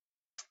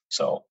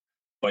 So,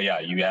 but yeah,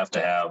 you got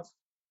to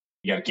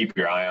keep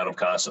your eye on them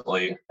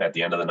constantly. At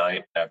the end of the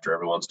night, after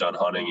everyone's done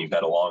hunting, you've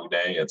had a long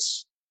day.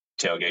 It's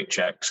tailgate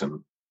checks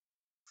and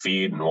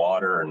feed and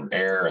water and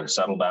air and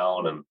settle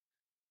down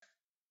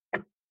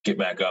and get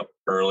back up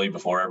early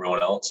before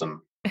everyone else and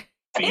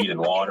feed and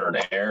water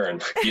and air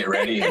and get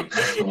ready and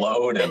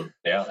load. And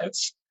yeah,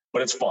 it's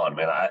fun,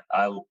 man.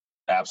 I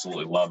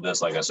absolutely love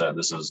this. Like I said,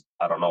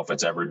 I don't know if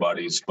it's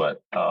everybody's, but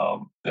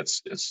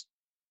it's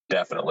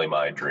definitely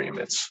my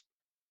dream.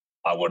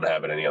 I wouldn't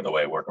have it any other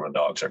way, working with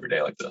dogs every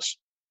day like this.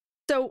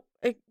 So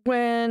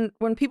when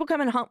people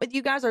come and hunt with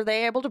you guys, are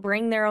they able to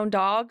bring their own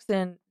dogs,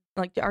 and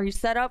like, are you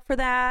set up for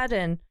that?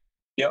 And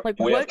yep, like,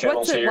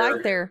 what's it here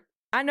like there?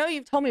 I know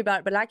you've told me about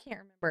it, but I can't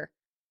remember.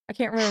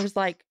 It was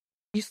like,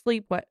 you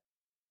sleep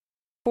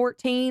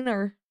 14,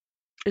 or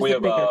is we it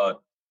have bigger?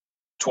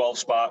 12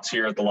 spots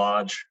here at the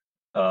lodge.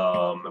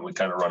 And we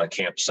kind of run a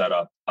camp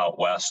setup out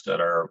west at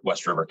our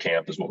West River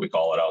camp, is what we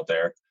call it out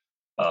there.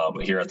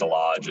 But here at the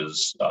lodge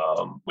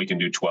we can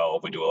do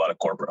 12. We do a lot of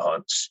corporate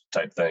hunts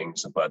type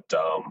things, but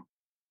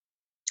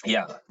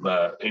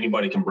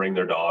anybody can bring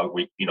their dog.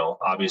 We,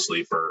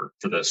 obviously for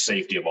the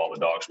safety of all the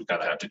dogs, we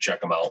kind of have to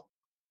check them out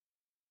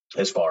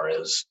as far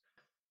as,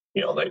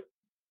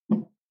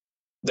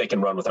 they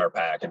can run with our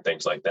pack and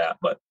things like that,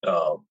 but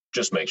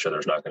just make sure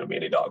there's not going to be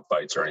any dog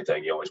fights or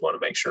anything. You always want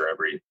to make sure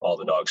all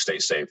the dogs stay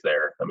safe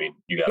there. I mean,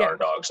 you got our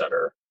dogs that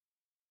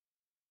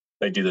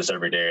they do this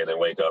every day, and they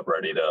wake up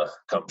ready to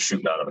come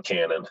shooting out of a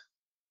cannon,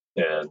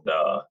 and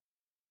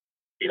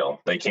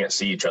they can't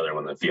see each other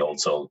when in the field.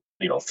 So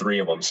 3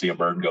 of them see a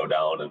bird go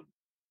down,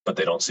 but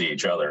they don't see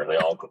each other, and they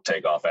all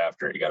take off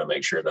after it. You got to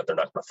make sure that they're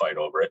not going to fight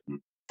over it and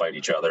fight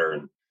each other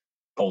and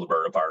pull the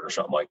bird apart or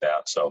something like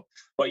that. So,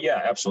 but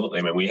yeah, absolutely.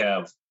 I mean, we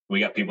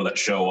got people that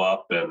show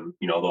up, and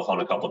they'll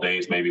hunt a couple of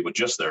days maybe with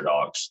just their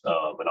dogs,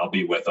 and I'll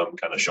be with them,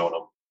 kind of showing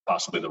them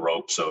possibly the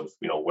ropes of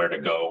where to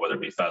go, whether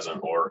it be pheasant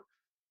or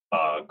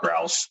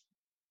grouse,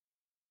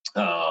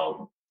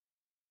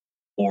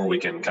 or we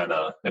can kind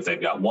of, if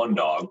they've got one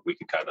dog, we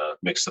can kind of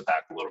mix the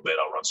pack a little bit.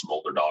 I'll run some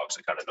older dogs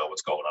that kind of know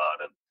what's going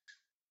on.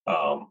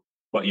 And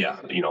but yeah,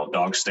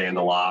 dogs stay in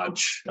the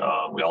lodge.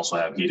 We also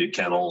have heated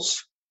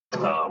kennels.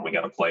 We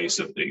got a place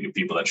if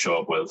people that show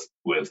up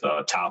with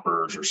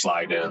toppers or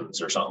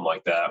slide-ins or something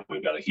like that.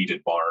 We've got a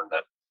heated barn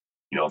that,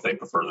 if they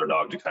prefer their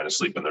dog to kind of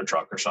sleep in their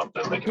truck or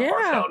something, they can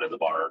park down in the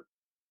barn.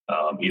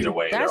 Either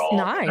way,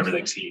 Nice.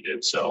 Everything's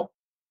heated. So,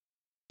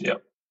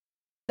 yep.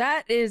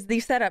 That is the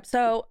setup.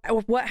 So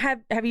what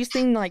have you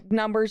seen, like,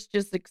 numbers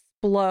just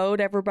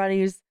explode?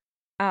 Everybody's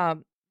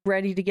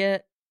ready to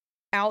get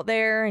out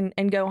there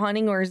and go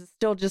hunting, or is it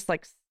still just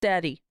like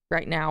steady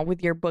right now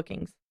with your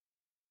bookings?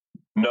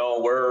 No,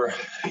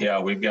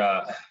 we've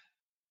got,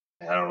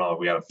 I don't know,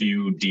 we got a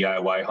few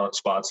DIY hunt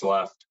spots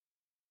left.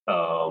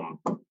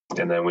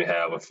 And then we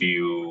have a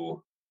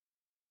few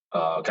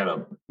kind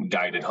of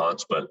guided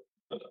hunts, but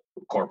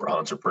corporate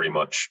hunts are pretty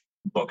much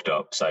booked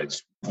up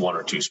besides 1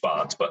 or 2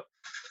 spots. But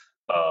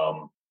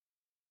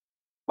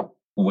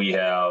we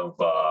have,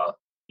 I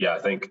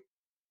think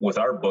with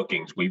our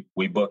bookings,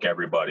 we book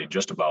everybody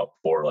just about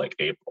for like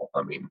April.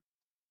 I mean,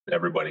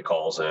 everybody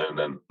calls in,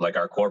 and like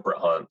our corporate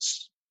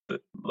hunts,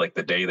 like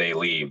the day they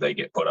leave, they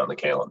get put on the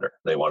calendar.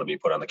 They want to be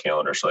put on the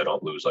calendar so they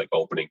don't lose like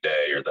opening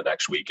day or the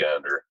next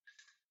weekend,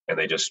 and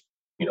they just,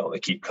 they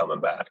keep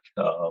coming back.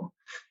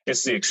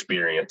 It's the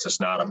experience. It's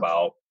not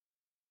about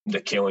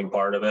the killing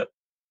part of it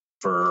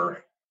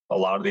for a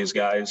lot of these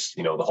guys,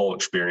 the whole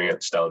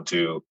experience down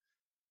to,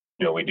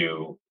 we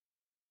do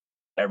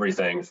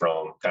everything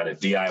from kind of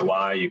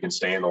DIY. You can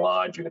stay in the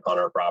lodge, you can hunt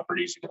our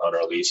properties, you can hunt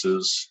our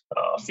leases,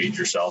 feed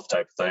yourself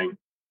type of thing,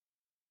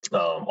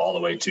 all the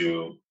way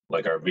to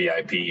like our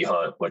VIP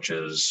hunt, which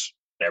is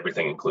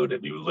everything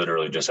included. You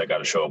literally just, I got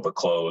to show up with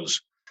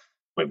clothes.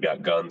 We've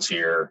got guns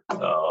here.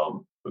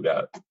 We've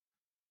got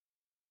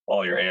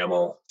all your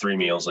ammo, 3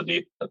 meals a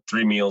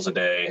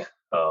day,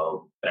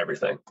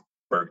 everything,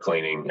 bird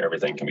cleaning,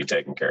 everything can be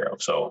taken care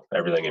of. So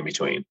everything in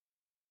between.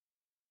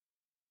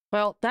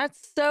 Well,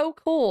 that's so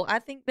cool. I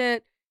think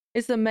that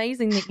it's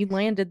amazing that you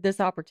landed this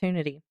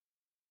opportunity,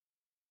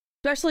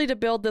 especially to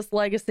build this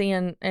legacy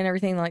and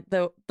everything. Like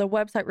the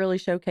website really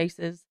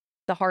showcases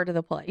the heart of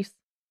the place.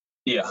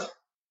 Yeah.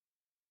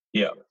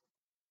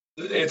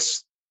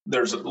 There's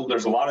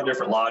a lot of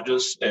different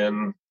lodges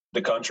in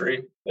the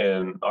country,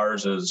 and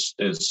ours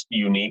is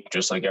unique,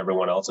 just like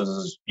everyone else's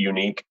is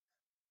unique.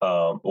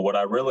 But what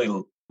I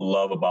really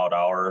love about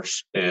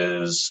ours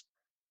is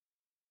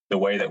the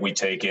way that we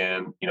take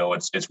in,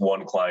 it's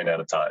one client at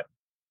a time.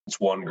 It's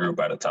one group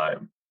at a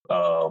time.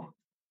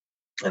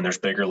 And there's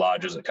bigger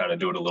lodges that kind of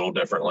do it a little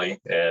differently.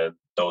 And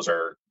those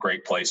are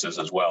great places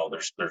as well.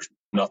 There's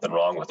nothing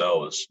wrong with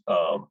those.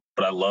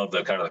 But I love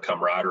the kind of the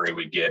camaraderie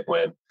we get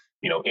when,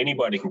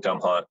 anybody can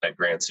come hunt at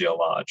Grand Seal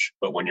Lodge.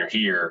 But when you're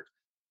here,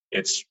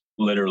 it's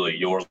literally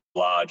your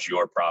lodge,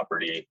 your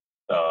property.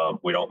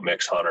 We don't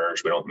mix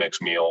hunters. We don't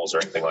mix meals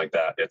or anything like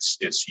that.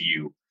 It's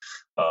you.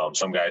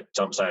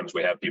 Sometimes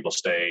we have people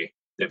stay,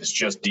 if it's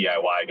just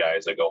DIY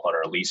guys that go hunt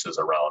our leases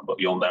around, but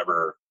you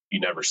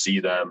never see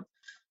them.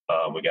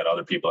 We got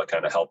other people that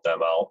kind of help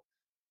them out.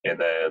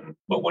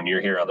 But when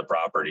you're here on the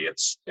property,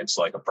 it's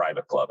like a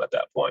private club at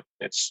that point.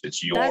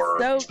 It's your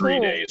so 3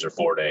 cool. days or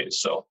 4 days.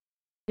 So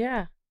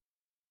yeah.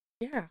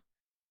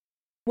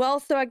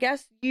 Well, so I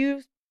guess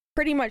you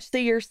pretty much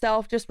see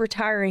yourself just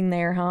retiring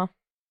there, huh?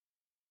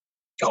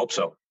 I hope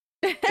so.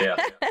 Yeah.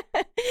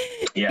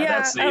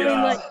 That's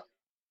the,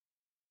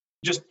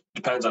 just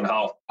depends on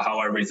how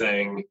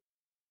everything,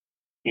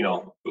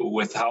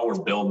 with how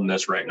we're building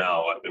this right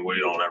now. I mean, we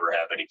don't ever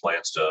have any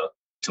plans to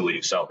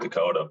leave South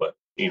Dakota, but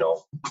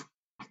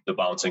the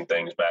bouncing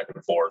things back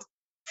and forth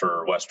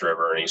for West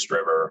River and East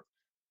River,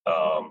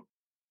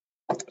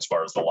 as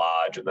far as the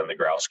lodge and then the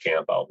grouse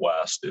camp out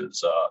west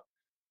is,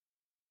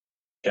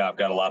 I've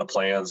got a lot of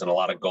plans and a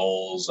lot of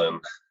goals, and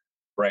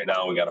right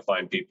now we got to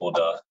find people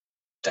to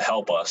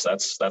help us.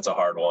 That's a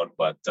hard one,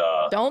 but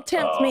don't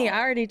tempt me. I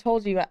already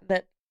told you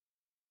that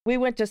we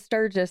went to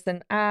Sturgis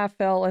and I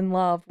fell in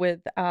love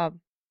with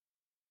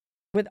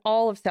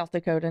all of South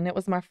Dakota, and it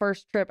was my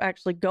first trip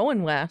actually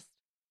going west.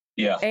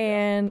 Yeah.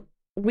 And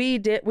we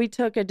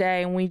took a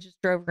day and we just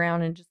drove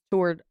around and just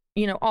toured,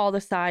 all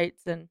the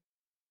sites, and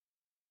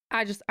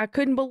I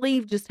couldn't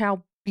believe just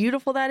how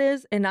beautiful that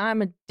is, and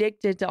I'm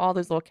addicted to all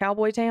those little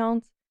cowboy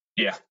towns.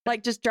 Yeah.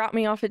 Like, just drop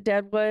me off at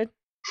Deadwood.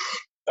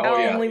 I'll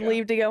only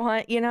leave to go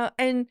hunt,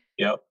 and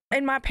yep.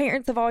 And my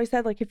parents have always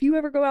said, like, if you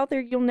ever go out there,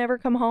 you'll never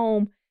come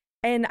home.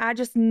 And I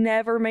just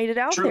never made it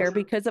out there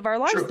because of our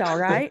lifestyle,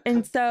 right?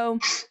 And so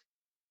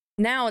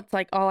now it's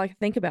like all I can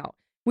think about.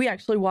 We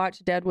actually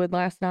watched Deadwood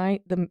last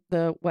night,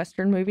 the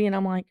Western movie, and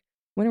I'm like,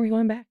 when are we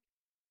going back?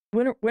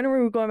 When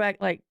are we going back,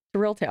 like, to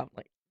Real Town?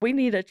 Like, we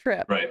need a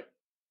trip. Right.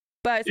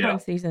 But it's hunting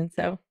season,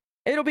 so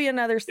it'll be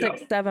another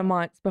 6-7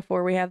 months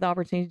before we have the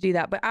opportunity to do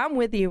that. But I'm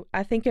with you.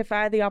 I think if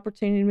I had the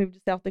opportunity to move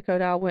to South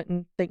Dakota, I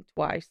wouldn't think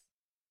twice.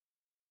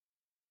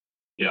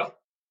 Yeah.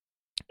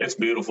 It's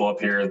beautiful up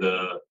here.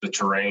 The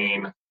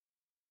terrain,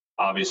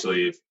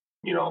 obviously,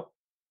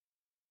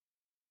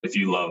 if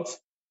you love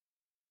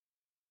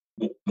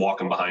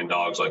walking behind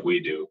dogs like we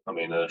do, I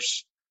mean,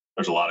 there's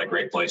a lot of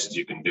great places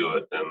you can do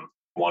it. And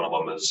one of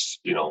them is,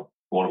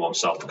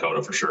 South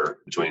Dakota for sure,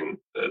 between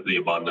the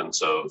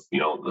abundance of,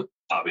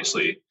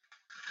 obviously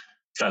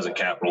pheasant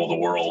capital of the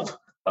world.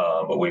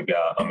 But we've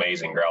got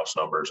amazing grouse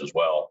numbers as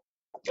well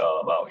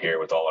out here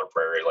with all our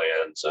prairie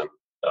lands and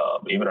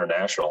even our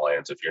national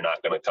lands. If you're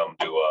not going to come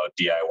do a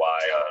DIY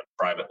on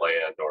private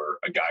land or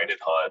a guided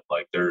hunt,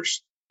 like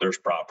there's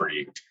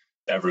property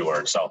everywhere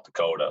in South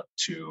Dakota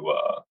to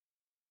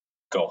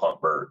go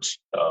hunt birds.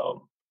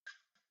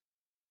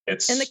 And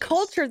the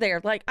culture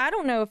there, like, I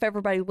don't know if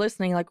everybody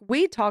listening, like,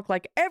 we talk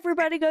like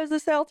everybody goes to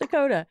South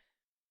Dakota,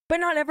 but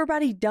not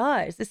everybody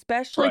does,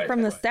 especially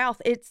from the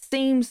South. It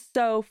seems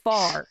so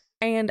far.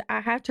 And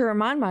I have to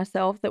remind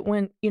myself that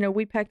when,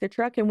 we pack the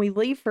truck and we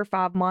leave for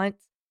 5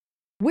 months,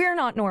 we're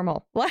not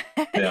normal, but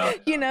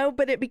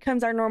it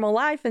becomes our normal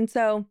life. And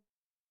so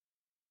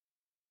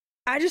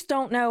I just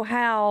don't know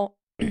how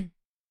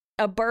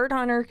a bird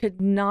hunter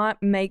could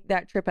not make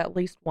that trip at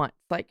least once.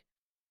 Like,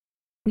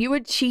 you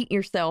would cheat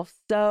yourself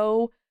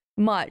so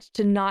much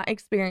to not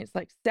experience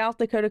like South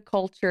Dakota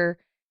culture,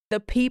 the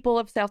people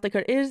of South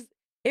Dakota.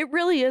 It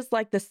really is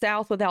like the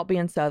South without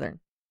being Southern.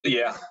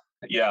 Yeah.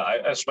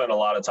 I spent a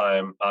lot of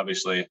time,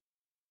 obviously,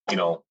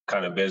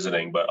 kind of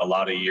visiting, but a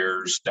lot of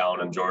years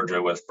down in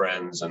Georgia with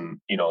friends, and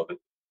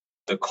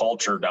the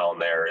culture down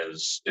there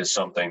is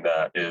something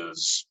that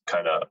is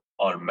kind of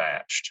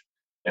unmatched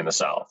in the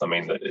South. I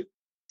mean,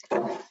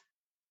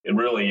 it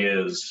really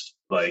is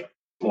like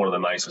one of the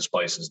nicest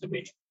places to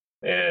be.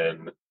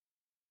 And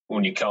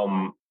when you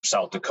come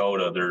South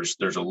Dakota,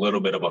 there's a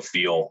little bit of a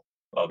feel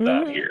of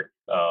that here,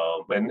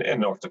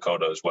 and North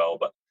Dakota as well.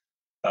 But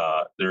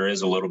there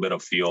is a little bit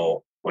of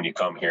feel when you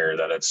come here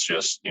that it's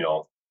just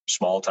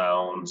small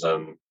towns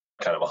and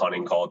kind of a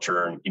hunting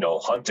culture, and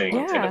hunting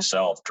in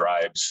itself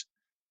drives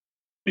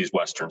these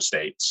western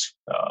states.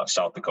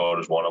 South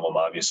Dakota is one of them.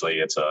 Obviously,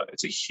 it's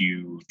a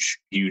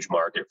huge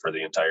market for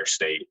the entire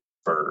state,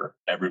 for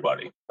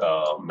everybody,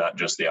 not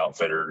just the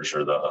outfitters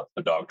or the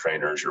dog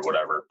trainers or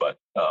whatever, but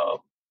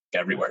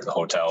everywhere, the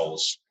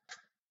hotels.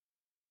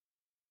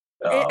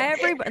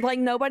 Everybody, like,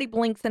 nobody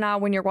blinks an eye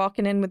when you're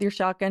walking in with your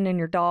shotgun and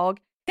your dog.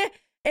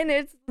 And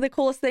it's the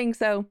coolest thing.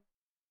 So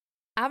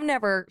I've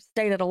never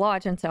stayed at a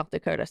lodge in South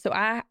Dakota. So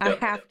I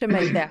have to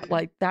make that,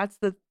 like, that's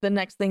the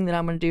next thing that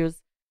I'm going to do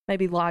is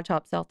maybe lodge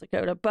hop South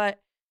Dakota. But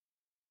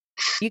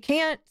you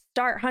can't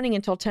start hunting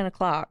until 10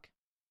 o'clock.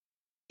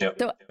 Yep.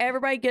 So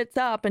everybody gets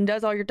up and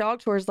does all your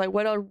dog tours. Like,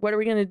 what are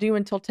we going to do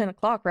until 10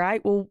 o'clock,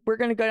 right? Well, we're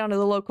going to go down to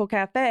the local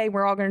cafe.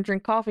 We're all going to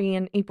drink coffee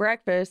and eat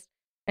breakfast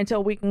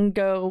until we can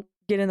go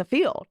get in the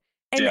field.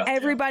 And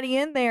everybody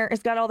in there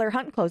has got all their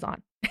hunting clothes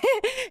on.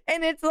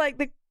 And it's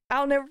like,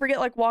 I'll never forget,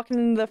 like, walking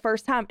in the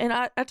first time. And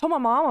I told my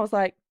mom, I was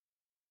like,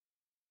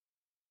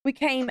 we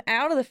came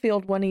out of the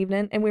field one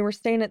evening and we were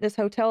staying at this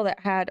hotel that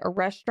had a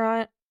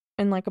restaurant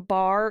and like a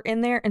bar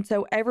in there. And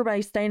so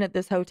everybody staying at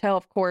this hotel,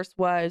 of course,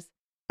 was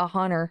a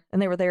hunter,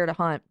 and they were there to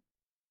hunt.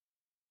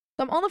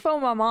 So I'm on the phone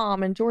with my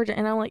mom in Georgia,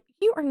 and I'm like,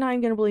 you are not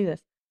even going to believe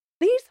this.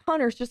 These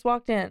hunters just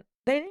walked in.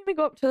 They didn't even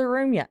go up to the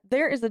room yet.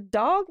 There is a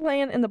dog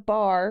laying in the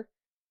bar,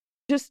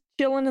 just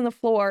chilling in the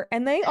floor,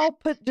 and they all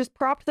just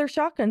propped their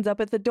shotguns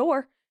up at the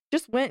door,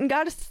 just went and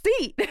got a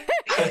seat,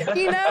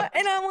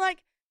 And I'm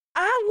like,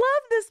 I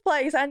love this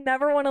place. I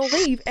never want to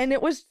leave. And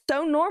it was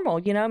so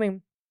normal, I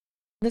mean,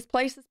 this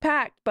place is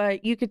packed,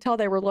 but you could tell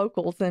they were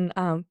locals, and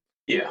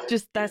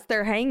just that's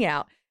their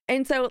hangout.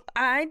 And so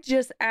I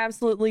just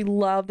absolutely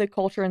love the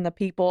culture and the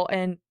people.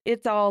 And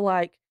it's all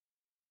like,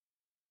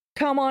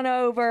 come on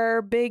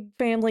over, big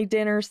family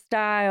dinner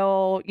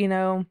style. You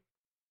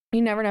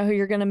never know who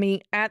you're going to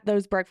meet at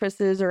those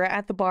breakfasts or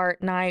at the bar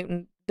at night,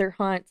 and their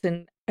hunts,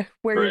 and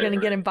where you're going to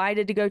get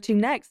invited to go to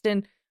next.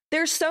 And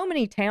there's so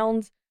many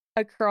towns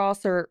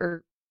across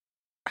or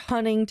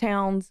hunting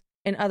towns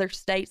in other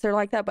states that are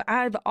like that. But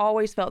I've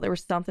always felt there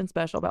was something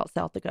special about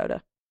South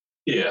Dakota.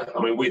 Yeah,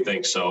 I mean, we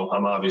think so.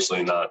 I'm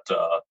obviously not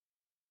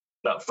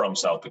from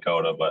South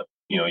Dakota, but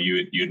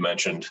you'd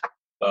mentioned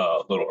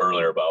a little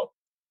earlier about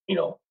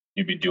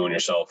you'd be doing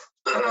yourself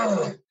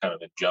kind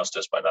of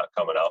injustice by not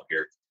coming out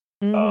here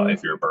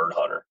if you're a bird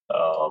hunter,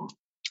 and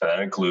that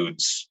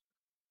includes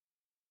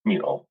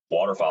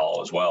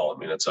waterfowl as well. I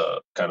mean, it's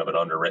a kind of an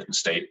underwritten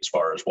state as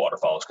far as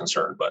waterfowl is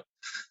concerned, but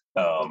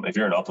if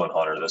you're an upland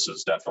hunter, this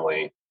is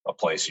definitely a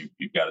place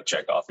you've got to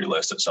check off your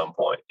list at some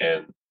point,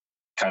 and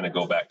kind of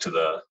go back to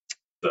the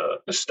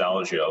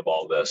nostalgia of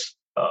all this.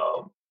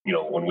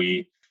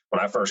 When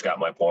I first got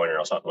my pointer, I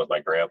was hunting with my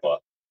grandpa.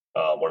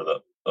 One of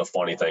the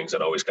funny things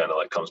that always kind of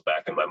like comes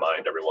back in my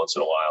mind every once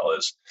in a while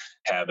is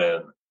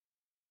having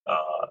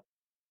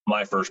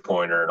my first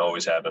pointer and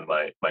always having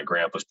my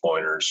grandpa's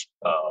pointers.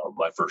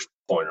 My first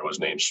pointer was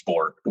named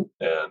Sport,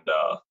 and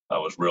I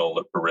was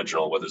real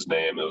original with his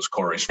name. It was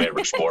Corey's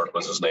favorite sport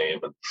was his name.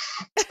 And,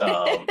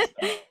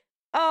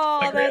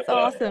 oh, that's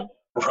awesome.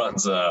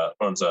 Runs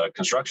a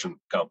construction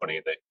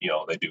company that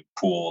they do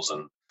pools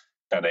and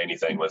kind of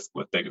anything with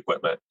big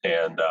equipment,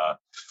 and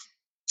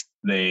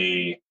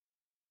they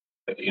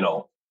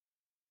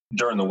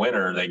during the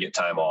winter they get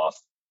time off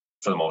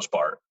for the most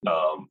part,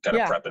 kind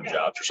of prepping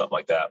jobs or something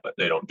like that, but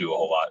they don't do a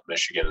whole lot in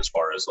Michigan as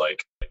far as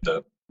like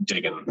the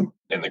digging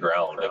in the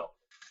ground.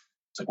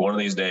 It's like one of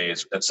these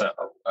days, it's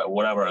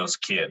whenever I was a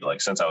kid,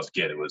 like since I was a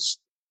kid, it was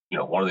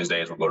one of these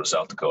days we'll go to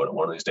South Dakota,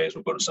 one of these days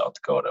we'll go to South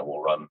Dakota,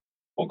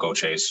 we'll go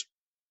chase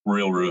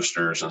real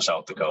roosters in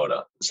South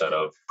Dakota instead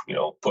of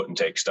put and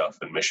take stuff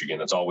in Michigan.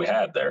 That's all we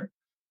had there.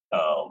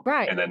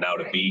 Right. And then now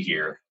to be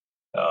here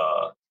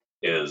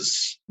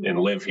and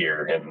live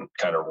here and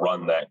kind of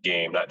run that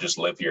game, not just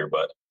live here,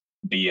 but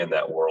be in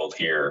that world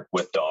here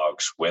with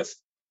dogs, with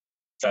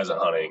pheasant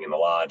hunting and the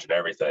lodge and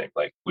everything.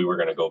 Like we were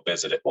going to go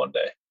visit it one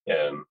day,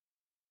 and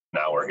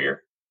now we're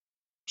here.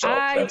 So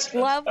I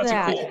love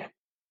that. Cool.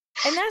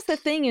 And that's the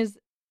thing is,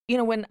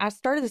 when I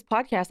started this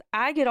podcast,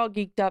 I get all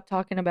geeked up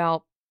talking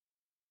about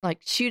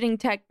like shooting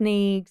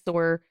techniques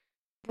or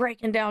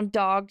breaking down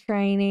dog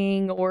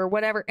training or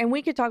whatever. And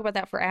we could talk about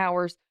that for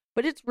hours,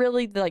 but it's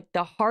really the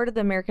heart of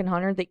the American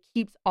hunter that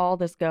keeps all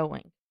this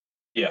going.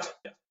 Yeah.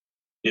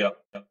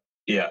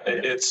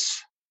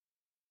 It's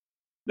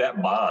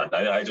that bond.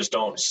 I just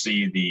don't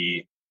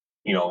see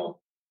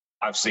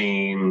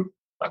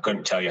I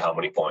couldn't tell you how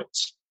many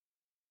points,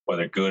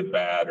 whether good,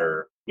 bad,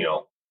 or,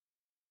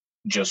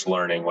 just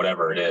learning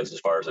whatever it is as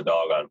far as a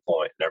dog on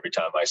point. And every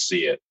time I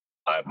see it,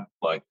 I'm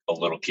like a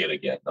little kid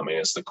again. I mean,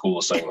 it's the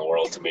coolest thing in the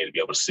world to me to be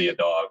able to see a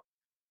dog.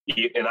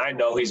 And I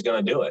know he's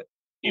going to do it.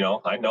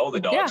 I know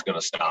the dog's going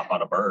to stop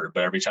on a bird,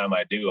 but every time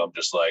I do, I'm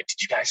just like,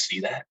 did you guys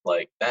see that?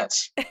 Like,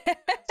 that's,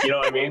 you know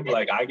what I mean?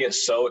 Like, I get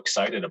so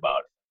excited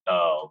about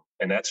it.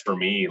 And that's for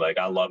me. Like,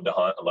 I love to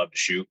hunt. I love to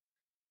shoot.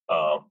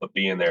 But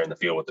being there in the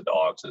field with the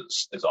dogs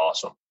is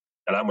awesome.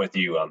 And I'm with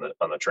you on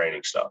the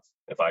training stuff.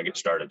 If I get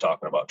started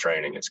talking about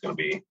training, it's gonna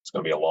be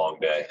a long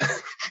day.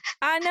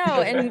 I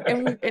know,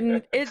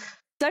 and it's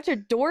such a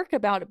dork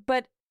about it,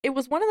 but it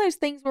was one of those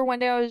things where one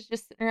day I was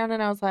just sitting around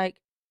and I was like,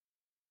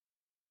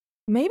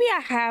 maybe I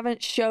haven't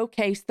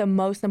showcased the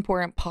most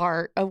important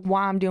part of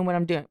why I'm doing what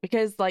I'm doing,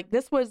 because like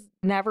this was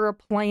never a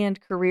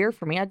planned career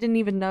for me. I didn't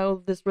even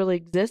know this really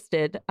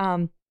existed.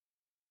 I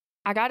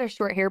got a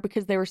short hair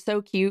because they were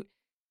so cute,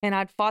 and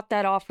I'd fought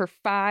that off for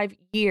 5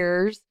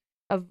 years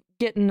of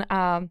getting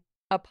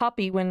a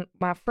puppy when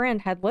my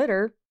friend had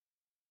litter.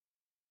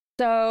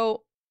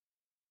 So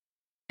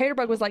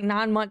Taterbug was like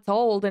 9 months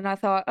old, and I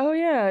thought, oh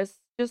yeah, it's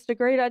just a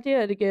great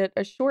idea to get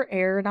a short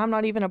hair, and I'm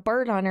not even a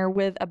bird hunter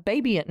with a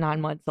baby at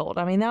 9 months old.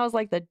 I mean, that was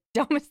like the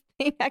dumbest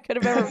thing I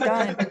could have ever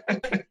done.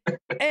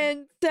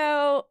 And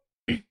so,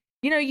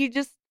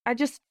 I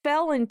just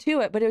fell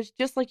into it, but it was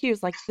just like you. It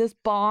was like this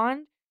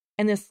bond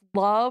and this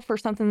love for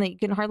something that you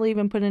can hardly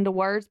even put into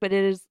words, but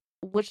it is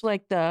literally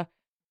like the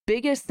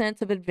biggest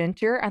sense of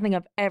adventure I think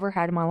I've ever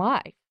had in my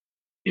life.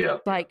 Yeah.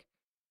 Like,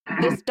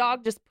 this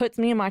dog just puts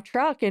me in my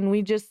truck and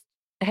we just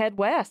head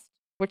west,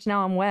 which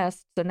now I'm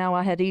west, so now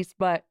I head east.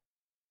 But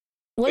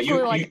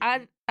literally,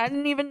 I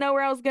didn't even know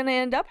where I was going to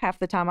end up half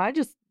the time. I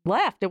just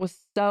left. It was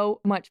so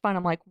much fun.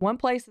 I'm like, one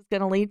place is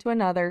going to lead to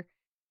another,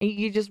 and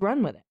you just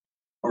run with it.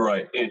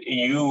 Right. And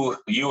you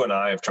and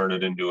I have turned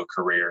it into a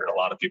career, and a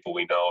lot of people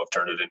we know have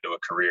turned it into a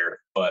career.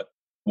 But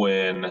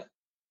when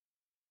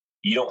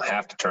you don't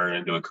have to turn it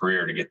into a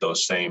career to get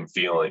those same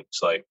feelings,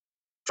 like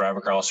drive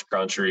across the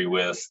country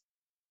with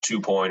 2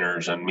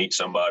 pointers and meet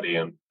somebody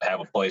and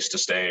have a place to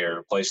stay or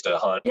a place to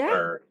hunt,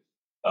 or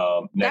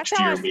next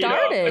year meet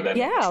up, and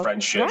then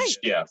friendships. Right.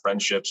 Yeah,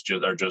 friendships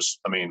are just,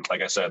 I mean,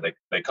 like I said,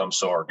 they come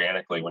so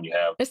organically when you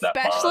have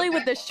especially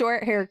with the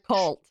short hair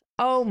colt.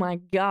 Oh my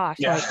gosh.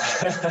 Yeah.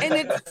 And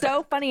it's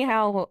so funny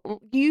how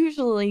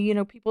usually,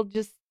 people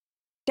just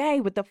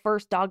stay with the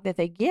first dog that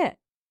they get.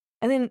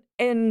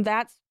 And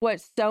that's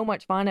what's so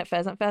much fun at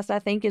Pheasant Fest, I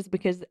think, is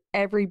because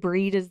every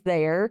breed is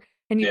there,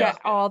 and you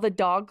got all the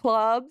dog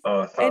clubs,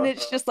 and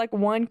it's just like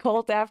one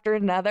colt after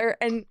another.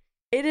 And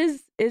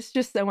it's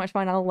just so much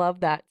fun. I love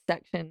that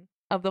section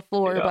of the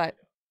floor, but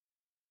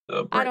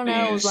I don't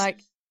know, like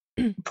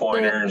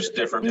pointers,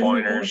 different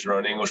pointers,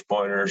 run English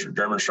pointers or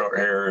German short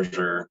hairs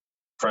or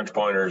French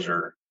pointers,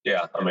 or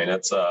I mean,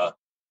 it's do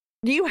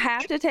you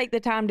have to take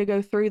the time to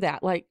go through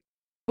that, like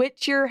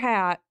switch your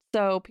hat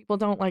so people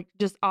don't like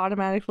just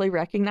automatically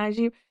recognize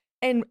you?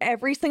 And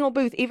every single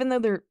booth, even though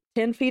they're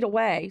 10 feet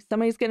away,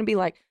 somebody's going to be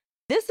like,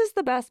 this is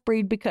the best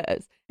breed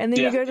because, and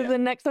then you go to the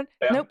next one.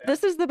 Nope,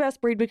 this is the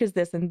best breed because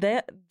this, and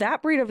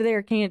that breed over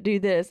there can't do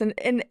this. And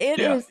it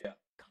is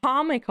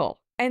comical.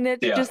 And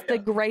it's just the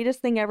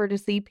greatest thing ever to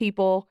see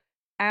people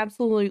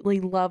absolutely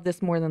love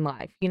this more than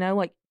life.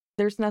 Like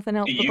there's nothing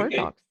else for bird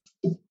dogs.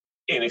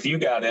 And if you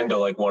got into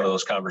like one of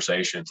those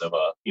conversations of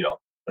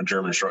a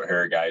German short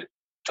hair guy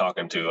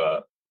talking to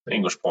a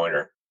English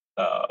pointer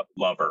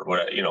lover,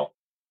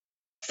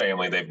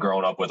 family, they've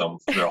grown up with them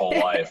their whole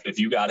life. If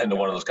you got into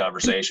one of those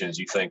conversations,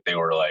 you think they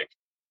were like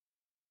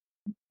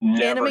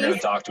never going to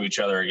talk to each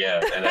other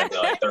again, and then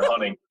like they're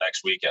hunting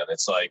next weekend.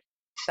 It's like,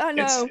 I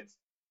know.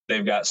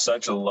 They've got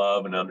such a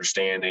love and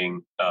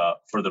understanding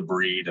for the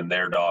breed and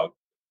their dog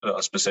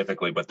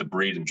specifically, but the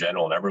breed in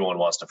general, and everyone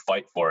wants to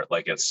fight for it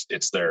like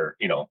it's their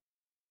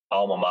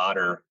alma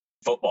mater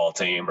football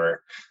team,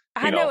 or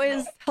I know,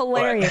 it's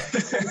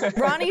hilarious.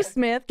 Ronnie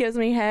Smith gives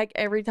me heck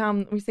every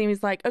time we see him.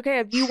 He's like, okay,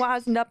 have you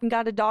wisened up and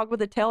got a dog with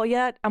a tail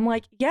yet? I'm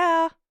like,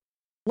 yeah,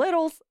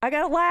 Littles, I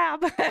got a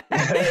lab.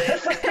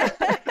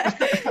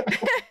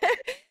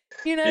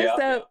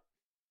 So,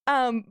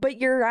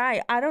 but you're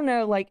right. I don't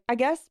know. Like, I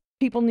guess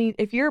people need,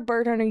 if you're a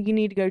bird hunter, you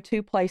need to go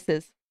 2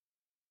 places.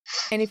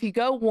 And if you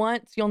go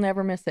once, you'll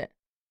never miss it.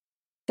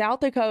 South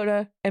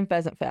Dakota and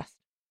Pheasant Fest.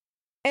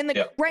 And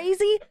the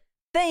crazy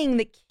thing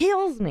that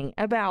kills me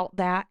about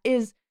that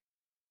is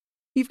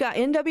you've got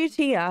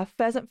NWTF,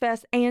 Pheasant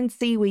Fest, and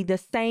Seaweed the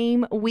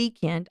same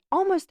weekend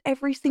almost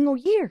every single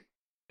year.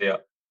 Yeah.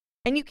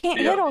 And you can't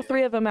hit all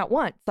 3 of them at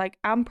once. Like,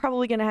 I'm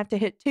probably going to have to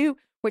hit 2,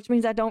 which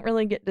means I don't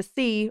really get to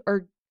see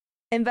or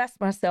invest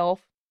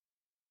myself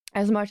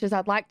as much as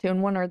I'd like to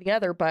in one or the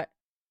other. But,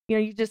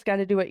 you just got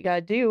to do what you got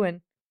to do.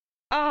 And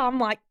I'm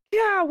like,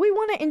 yeah, we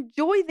want to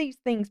enjoy these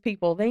things,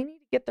 people. They need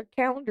to get their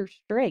calendar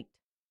straight.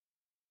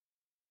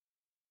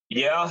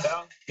 Yeah,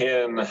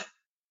 and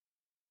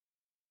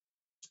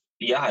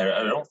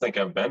I don't think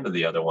I've been to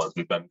the other ones.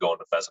 We've been going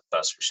to Pheasant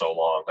Fest for so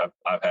long.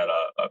 I've had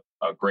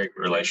a great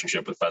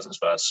relationship with Pheasants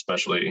Fest,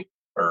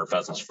 or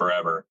Pheasants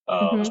Forever,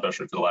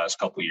 especially for the last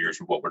couple of years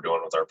with what we're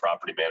doing with our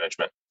property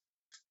management.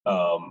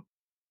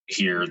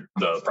 here,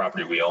 the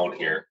property we own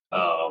here.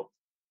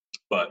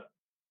 But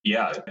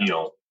yeah,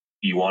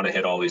 you want to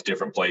hit all these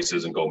different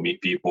places and go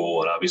meet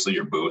people, and obviously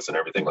your booth and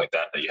everything like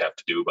that you have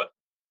to do. But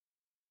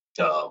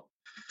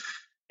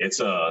that's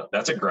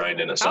a grind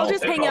in itself. I'll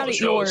just hang out at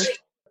yours.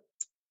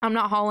 I'm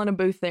not hauling a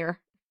booth there.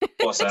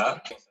 What's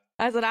that?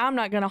 I said, I'm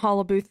not going to haul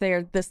a booth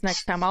there this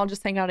next time. I'll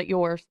just hang out at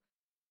yours.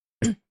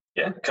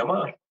 Yeah, come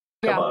on.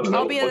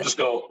 We'll just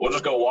go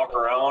walk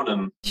around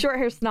and short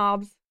hair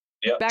snobs.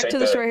 Yeah, back to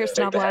the short hair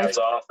snob life. Hats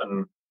off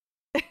and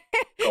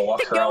go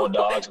walk around with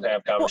dogs and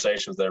have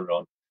conversations with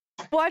everyone.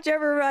 Watch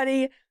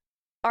everybody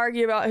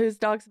argue about whose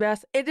dog's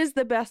best. It is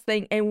the best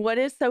thing. And what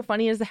is so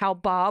funny is how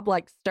Bob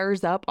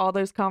stirs up all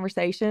those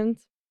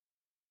conversations.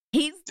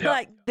 He's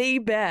the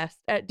best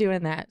at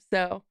doing that.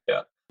 So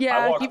yeah,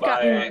 you've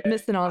gotten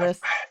missing all this.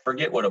 I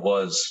forget what it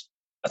was.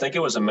 I think it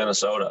was in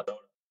Minnesota.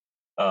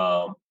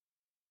 I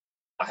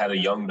had a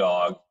young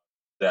dog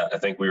that I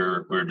think we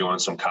were doing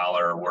some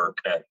collar work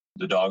at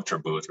the dog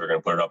trip booth. We were going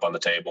to put it up on the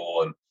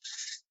table and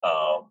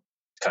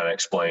kind of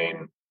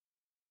explain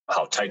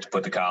how tight to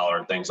put the collar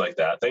and things like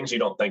that. Things you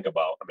don't think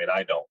about. I mean,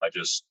 I don't.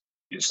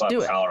 You slap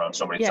the collar on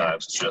so many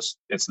times.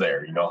 It's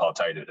there. You know how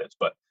tight it is.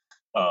 But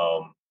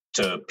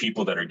to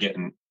people that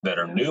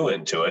are new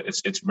into it,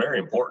 it's very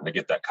important to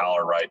get that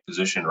collar right,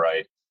 position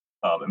right.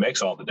 It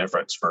makes all the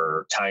difference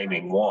for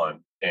timing one,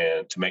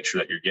 and to make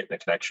sure that you're getting the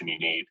connection you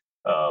need.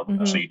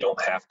 So you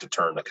don't have to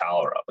turn the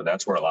collar up. And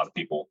that's where a lot of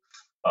people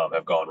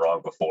have gone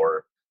wrong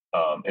before.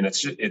 And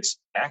it's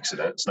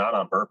accident. It's not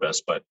on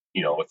purpose, but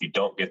if you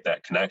don't get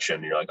that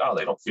connection, you're like, oh,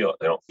 they don't feel it.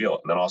 They don't feel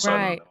it. And then all of a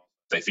sudden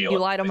they feel it. You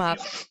light them up.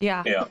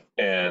 Yeah. Yeah.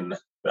 And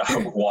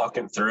I'm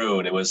walking through,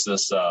 and it was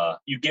this,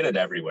 you get it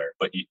everywhere,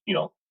 but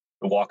you're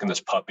walking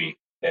this puppy,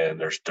 and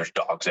there's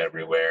dogs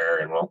everywhere,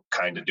 and we're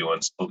kind of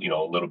doing, a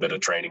little bit of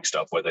training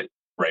stuff with it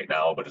right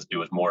now, but it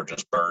was more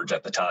just birds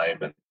at the time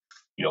and,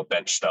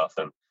 bench stuff.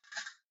 And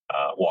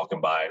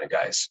walking by, and a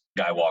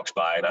guy walks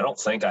by, and I don't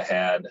think I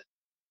had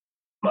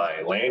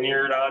my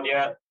lanyard on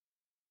yet.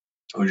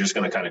 We're just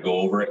going to kind of go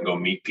over it and go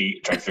meet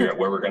Pete, try to figure out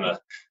where I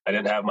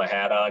didn't have my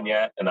hat on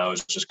yet. And I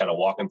was just kind of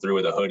walking through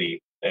with a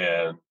hoodie,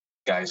 and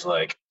guy's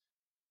like,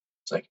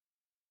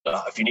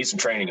 if you need some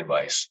training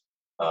advice,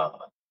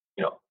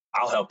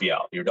 I'll help you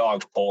out. Your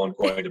dog's pulling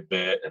quite a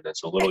bit, and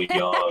it's a little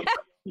young.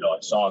 I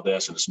saw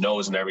this and its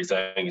nose and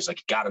everything. He's like,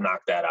 you got to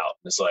knock that out.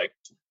 And it's like,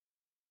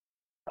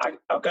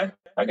 okay,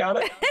 I got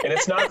it. And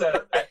it's not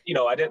that, I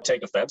didn't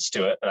take offense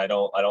to it. And I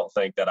don't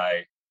think that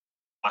I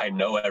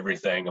know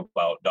everything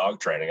about dog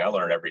training. I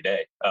learn every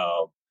day.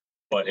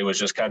 But it was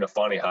just kind of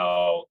funny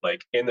how,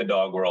 in the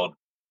dog world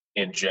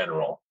in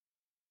general,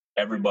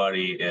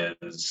 everybody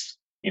is,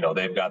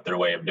 they've got their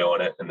way of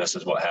doing it, and this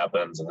is what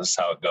happens, and this is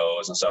how it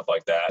goes, and stuff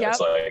like that. Yep.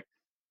 It's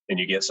and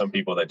you get some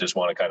people that just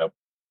want to kind of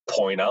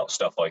point out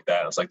stuff like that.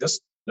 And it's like, this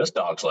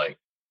dog's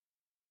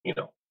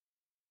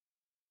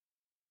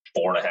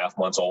 4.5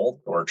 months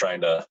old. We're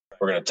going to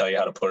tell you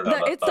how to put it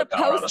on. It's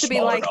supposed to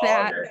be like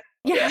that.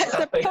 It's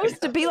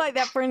supposed to be like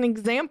that for an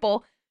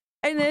example.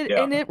 And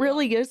it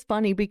really is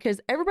funny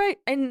because everybody,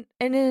 and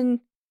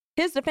in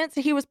his defense,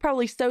 he was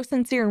probably so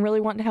sincere and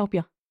really wanting to help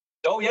you.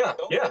 Oh yeah.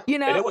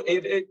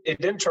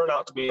 It didn't turn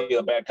out to be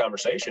a bad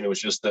conversation. It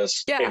was just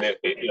this, and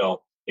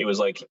it was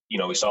like,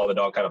 we saw the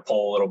dog kind of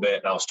pull a little bit,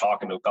 and I was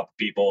talking to a couple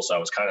people, so I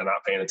was kind of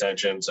not paying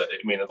attention. So, I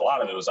mean, a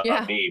lot of it was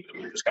on me, but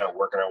we were just kind of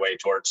working our way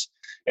towards,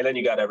 and then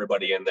you got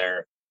everybody in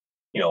there,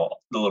 the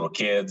little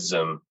kids,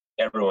 and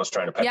everyone's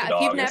trying to pet the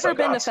dog. If you've never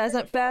been to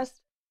Pheasant Fest,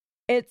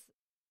 it's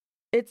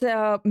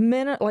a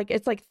minute,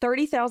 it's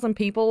 30,000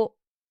 people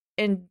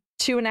in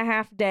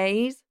 2.5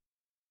 days,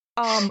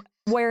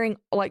 wearing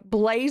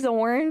blaze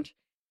orange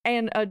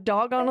and a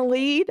dog on a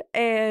lead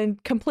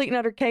and complete and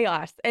utter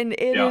chaos. And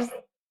it's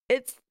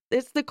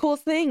the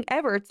coolest thing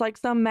ever. It's like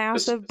some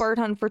massive bird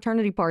hunt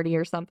fraternity party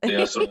or something.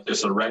 Yeah,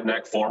 it's a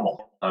redneck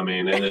formal. I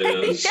mean, it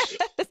is. Yes.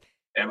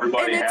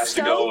 Everybody has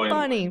to go. And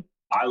funny.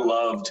 I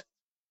loved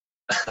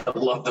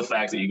the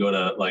fact that you go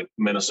to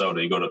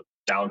Minnesota, you go to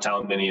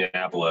downtown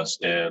Minneapolis,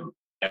 and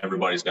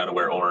everybody's got to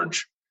wear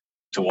orange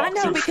to walk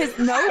through. Because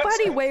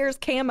nobody wears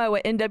camo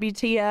at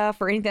NWTF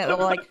or anything.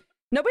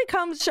 Nobody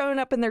comes showing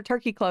up in their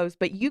turkey clothes,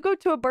 but you go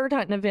to a bird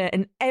hunting event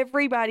and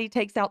everybody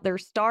takes out their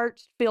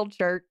starched field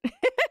shirt.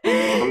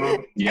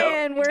 Mm-hmm. Yep.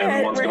 And we're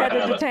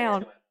headed to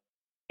town.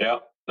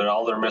 Yep. And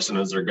all they're missing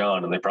is their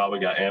gun, and they probably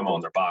got ammo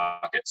in their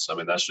pockets. I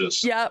mean, that's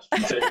just. Yep.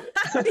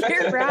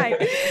 You're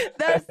right.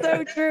 That's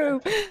so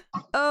true.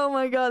 Oh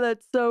my God,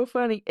 that's so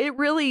funny. It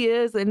really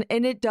is. And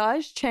it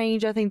does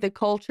change, I think, the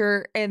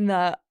culture and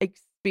the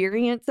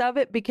experience of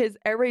it, because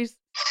everybody's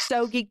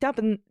so geeked up,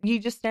 and you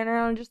just stand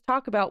around and just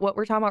talk about what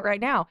we're talking about right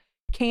now.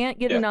 Can't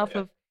get enough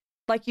of,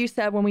 like you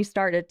said when we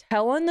started,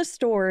 telling the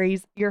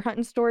stories, your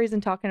hunting stories,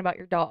 and talking about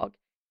your dog.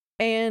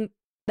 And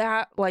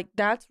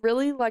that's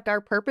really our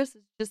purpose,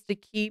 is just to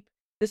keep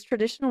this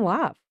tradition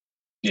alive.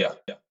 Yeah.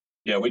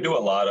 We do a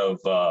lot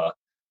of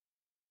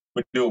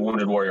we do a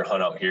Wounded Warrior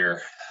hunt out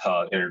here,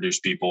 introduce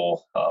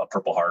people,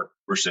 Purple Heart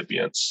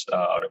recipients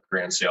out at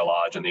Grand Sail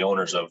Lodge, and the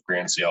owners of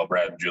Grand Sail,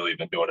 Brad and Julie, have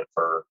been doing it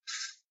for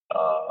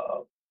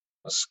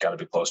it's got to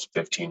be close to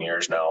 15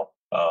 years now.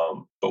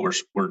 But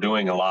we're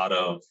doing a lot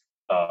of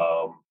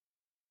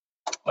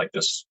like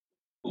this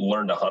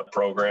learn to hunt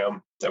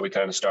program that we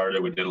kind of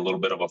started. We did a little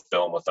bit of a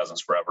film with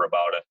Pheasants Forever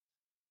about it.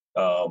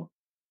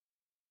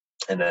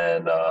 And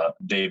then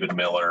David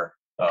Miller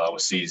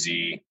with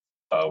CZ,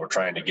 we're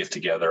trying to get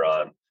together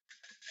on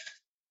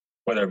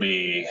whether it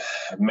be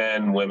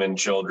men, women,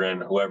 children,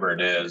 whoever it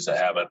is that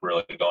haven't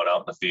really gone out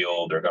in the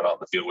field or gone out in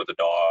the field with a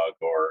dog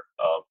or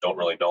don't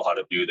really know how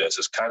to do this.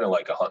 It's kind of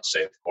like a hunt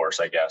safe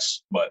course, I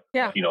guess. But,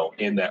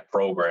 in that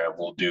program,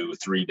 we'll do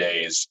 3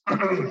 days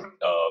of,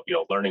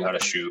 learning how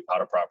to shoot, how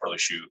to properly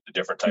shoot the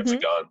different types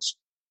of guns.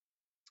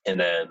 And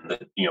then,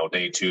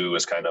 day 2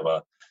 is kind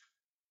of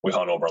we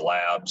hunt over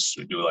labs.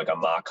 We do like a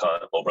mock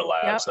hunt over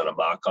labs, then a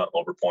mock hunt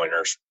over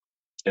pointers.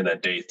 And then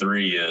day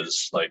 3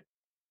 is like,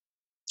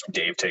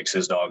 Dave takes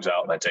his dogs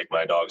out and I take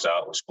my dogs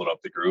out. We split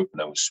up the group and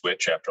then we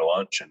switch after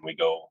lunch and we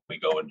go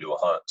and do a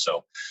hunt.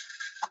 So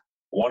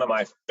one of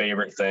my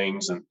favorite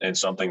things and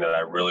something that I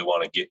really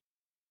want to get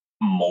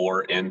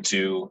more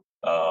into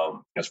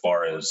as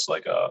far as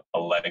like a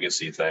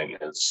legacy thing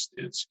is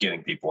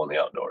getting people in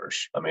the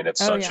outdoors. I mean,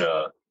 it's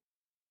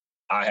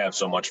I have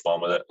so much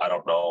fun with it. I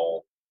don't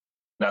know,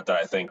 not that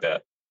I think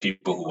that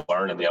people who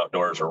aren't in the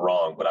outdoors are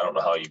wrong, but I don't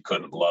know how you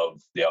couldn't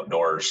love the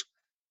outdoors.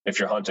 If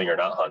you're hunting or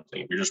not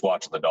hunting, if you're just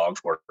watching the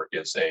dogs work,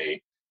 is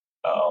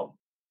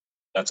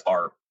that's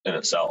art in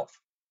itself.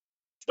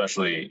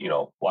 Especially,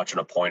 watching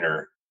a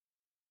pointer,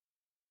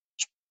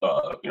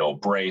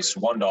 brace.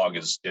 One dog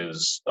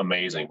is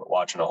amazing, but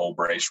watching a whole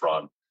brace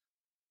run,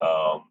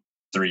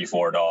 3,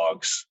 4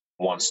 dogs,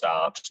 one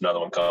stops,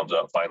 another one comes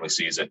up, finally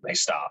sees it, and they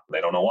stop.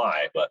 They don't know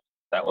why, but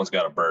that one's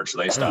got a bird, so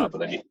they stop,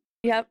 and then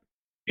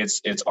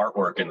it's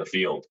artwork in the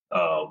field.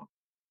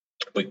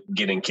 But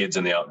getting kids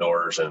in the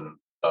outdoors and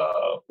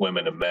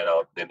women and men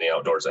out in the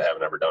outdoors that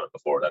haven't ever done it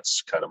before.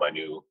 That's kind of my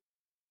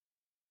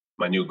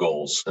new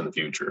goals in the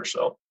future.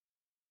 So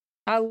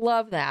I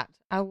love that.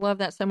 I love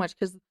that so much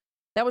because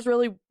that was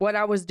really what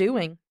I was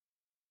doing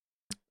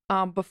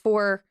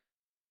before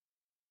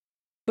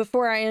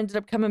I ended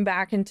up coming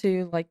back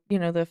into like,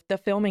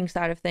 the filming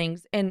side of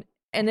things. And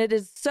it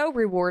is so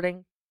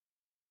rewarding.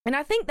 And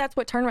I think that's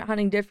what tournament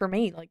hunting did for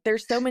me. Like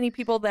there's so many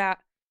people that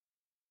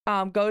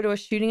go to a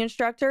shooting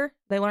instructor,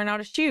 they learn how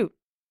to shoot.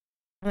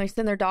 And they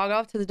send their dog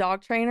off to the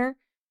dog trainer.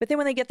 But then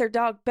when they get their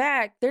dog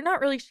back, they're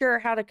not really sure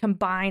how to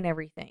combine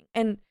everything.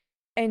 And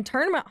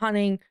tournament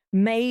hunting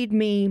made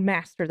me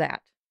master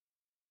that.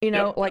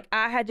 Like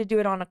I had to do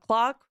it on a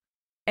clock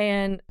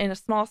and in a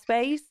small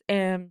space.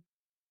 And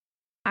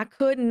I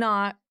could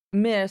not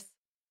miss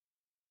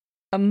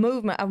a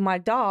movement of my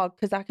dog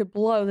because I could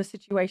blow the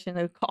situation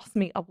that would cost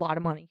me a lot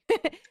of money.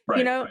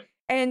 Right.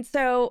 And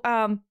so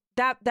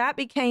that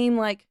became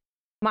like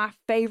my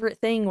favorite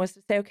thing was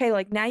to say, okay,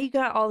 like now you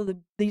got all of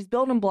these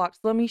building blocks.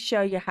 Let me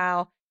show you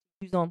how to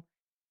use them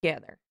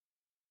together.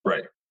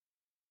 Right.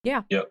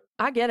 Yeah. Yep.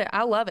 I get it.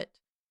 I love it.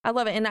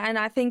 And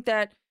I think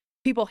that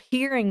people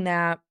hearing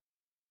that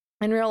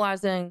and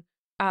realizing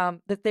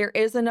that there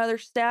is another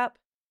step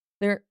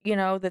there,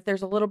 that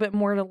there's a little bit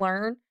more to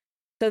learn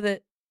so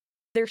that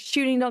their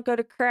shooting don't go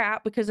to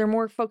crap because they're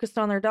more focused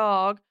on their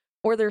dog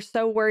or they're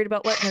so worried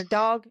about letting their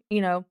dog,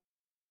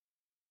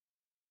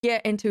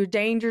 get into a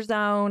danger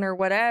zone or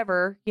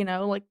whatever,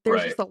 like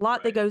there's just a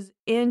lot that goes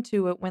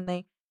into it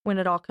when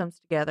it all comes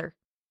together.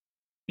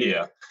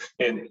 Yeah.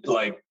 And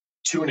like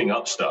tuning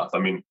up stuff. I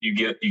mean, you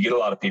get a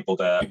lot of people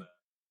that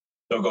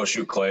they'll go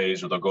shoot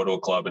clays or they'll go to a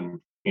club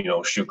and,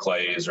 shoot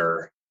clays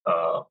or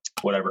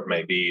whatever it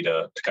may be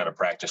to kind of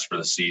practice for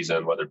the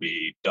season, whether it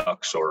be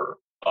ducks or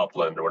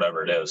upland or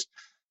whatever it is.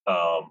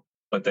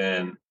 But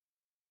then,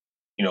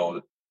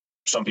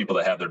 some people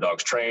that have their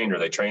dogs trained or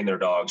they train their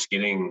dogs,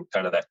 getting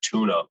kind of that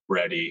tune-up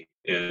ready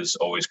is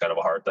always kind of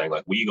a hard thing.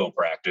 Like we go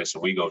practice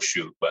and we go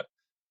shoot, but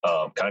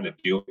kind of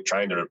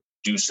trying to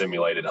do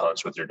simulated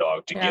hunts with your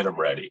dog to get them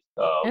ready.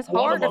 It's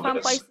hard to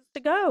find places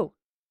to go.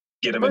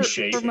 Get them in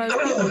shape. For most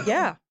people,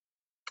 yeah.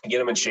 Get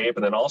them in shape.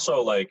 And then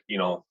also like,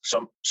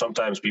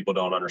 sometimes people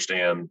don't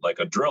understand like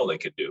a drill they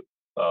could do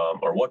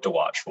or what to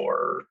watch for.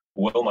 Or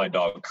will my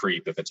dog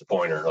creep if it's a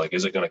pointer? Like,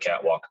 is it going to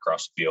catwalk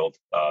across the field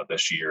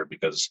this year?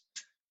 Because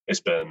it's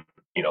been,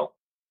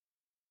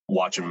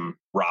 watching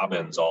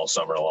robins all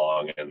summer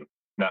long and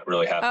not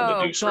really having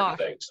to do certain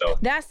things. So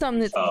that's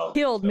something that's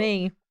killed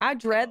me. I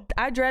dread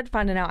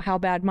finding out how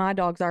bad my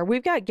dogs are.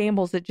 We've got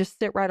Gambles that just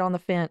sit right on the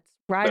fence,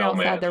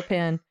 outside their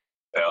pen.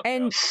 Yeah,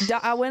 and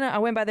I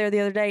went by there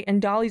the other day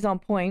and Dolly's on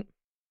point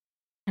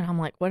and I'm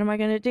like, what am I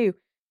going to do?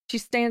 She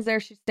stands there.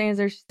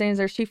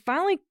 She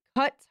finally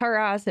cuts her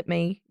eyes at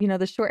me,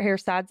 the short hair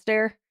side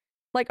stare.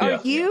 Like,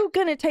 are you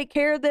going to take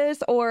care of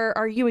this or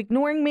are you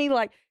ignoring me?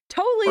 Like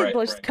totally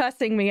just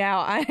cussing me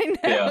out. I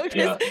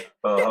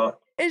know.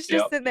 It's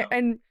just sitting there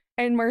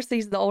and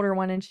Mercy's the older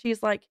one and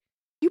she's like,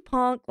 you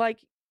punk, like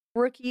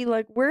rookie,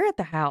 like, we're at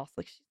the house.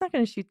 Like, she's not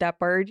going to shoot that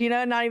bird,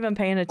 not even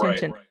paying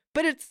attention. Right.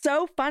 But it's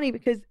so funny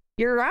because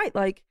you're right.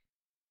 Like,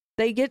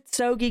 they get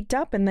so geeked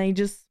up and they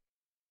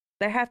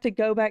have to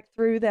go back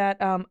through that,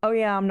 oh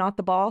yeah, I'm not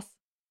the boss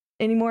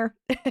anymore.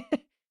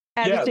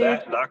 Yeah,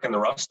 that knocking the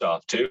rust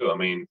off too. I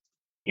mean,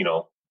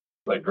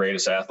 like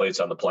greatest athletes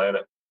on the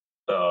planet,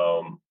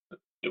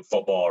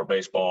 football or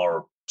baseball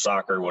or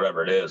soccer,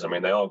 whatever it is. I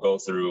mean, they all go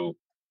through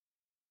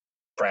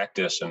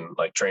practice and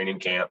like training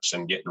camps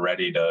and getting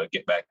ready to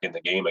get back in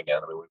the game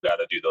again. I mean, we've got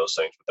to do those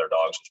things with our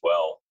dogs as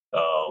well.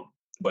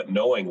 But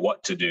knowing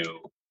what to do,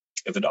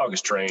 if the dog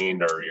is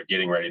trained or you're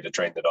getting ready to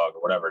train the dog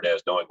or whatever it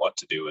is, knowing what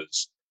to do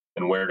is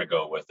and where to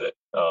go with it.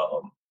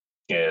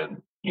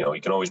 And,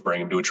 you can always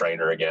bring him to a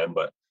trainer again,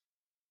 but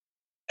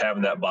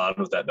having that bond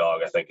with that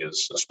dog, I think,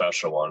 is a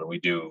special one. We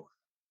do,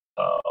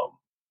 a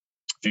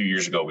few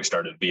years ago, we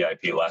started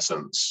VIP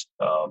lessons,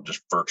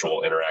 just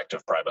virtual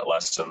interactive private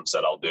lessons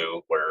that I'll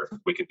do where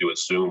we can do a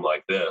Zoom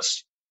like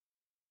this.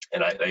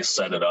 And they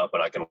set it up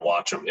and I can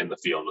watch them in the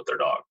field with their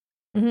dog.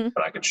 Mm-hmm. And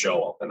I can show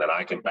them, and then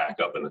I can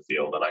back up in the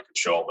field and I can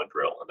show them a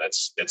drill, and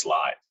it's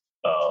live.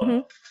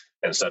 Mm-hmm.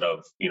 Instead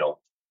of,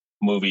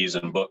 movies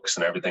and books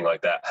and everything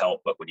like that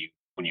help. But when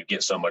you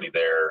get somebody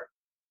there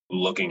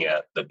looking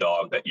at the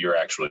dog that you're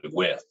actually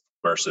with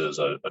versus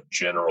a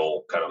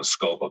general kind of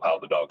scope of how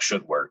the dog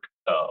should work,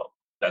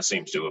 that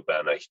seems to have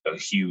been a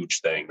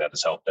huge thing that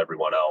has helped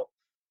everyone out,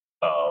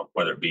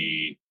 whether it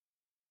be,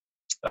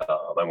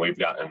 and we've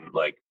gotten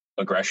like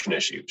aggression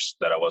issues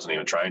that I wasn't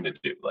even trying to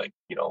do, like,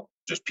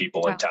 just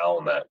people in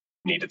town that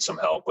needed some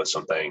help with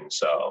some things,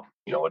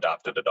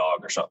 adopted a dog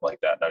or something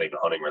like that, not even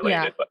hunting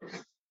related, but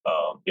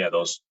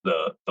those,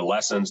 the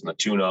lessons and the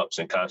tune-ups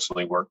and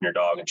constantly working your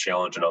dog and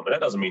challenging them. And that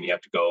doesn't mean you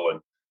have to go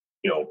and,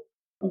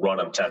 run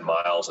them 10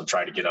 miles and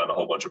try to get on a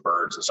whole bunch of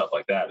birds and stuff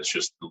like that. It's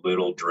just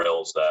little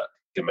drills that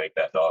can make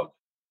that dog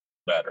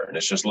better. And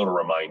it's just little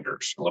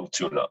reminders, little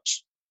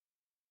tune-ups.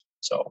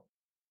 So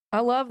I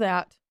love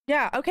that.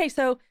 Yeah. Okay.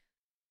 So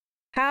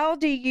how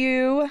do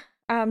you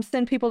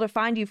send people to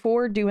find you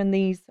for doing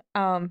these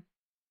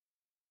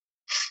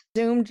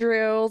Zoom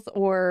drills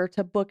or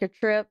to book a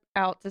trip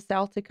out to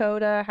South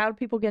Dakota? How do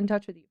people get in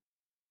touch with you?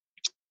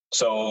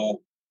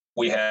 So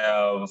we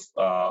have,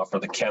 for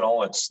the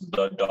kennel, it's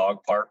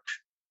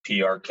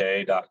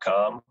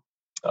thedogpark.prk.com.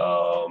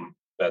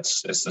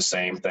 It's the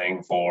same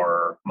thing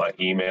for my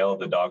email,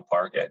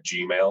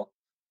 thedogpark@gmail.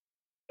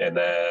 And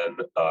then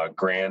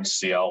Grand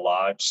CL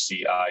Lodge,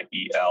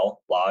 CIEL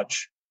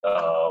Lodge,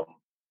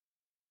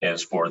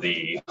 is for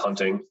the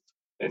hunting.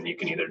 And you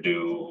can either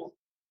do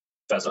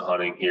pheasant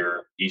hunting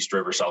here, East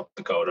River, South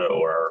Dakota,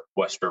 or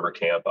West River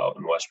camp out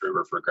in West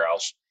River for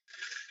grouse.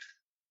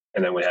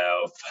 And then we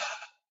have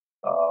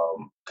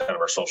kind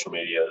of our social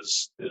media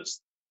is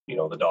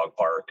the dog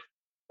park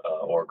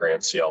or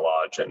Grand CL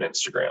Lodge and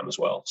Instagram as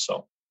well.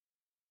 So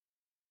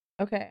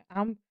okay,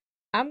 I'm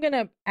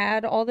gonna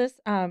add all this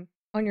on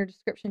your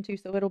description too,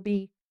 so it'll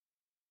be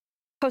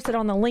posted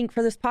on the link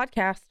for this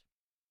podcast.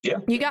 Yeah,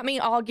 you got me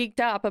all geeked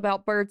up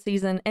about bird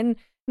season, and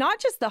not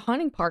just the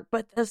hunting part,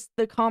 but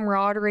the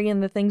camaraderie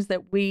and the things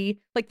that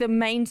we like, the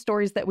main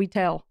stories that we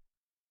tell.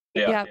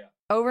 Yeah.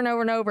 Over and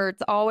over and over.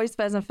 It's always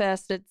Pheasant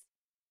Fest. It's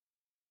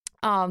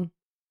the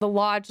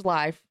lodge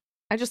life.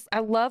 I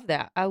love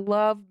that. I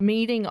love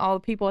meeting all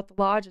the people at the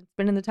lodge and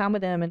spending the time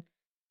with them and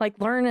like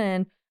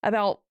learning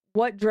about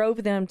what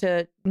drove them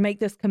to make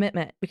this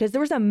commitment, because there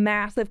was a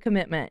massive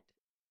commitment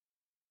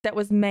that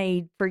was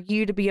made for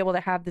you to be able to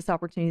have this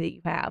opportunity that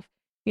you have,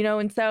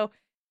 and so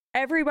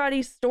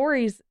everybody's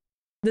story's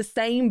the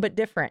same but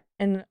different,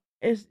 and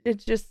it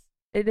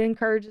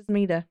encourages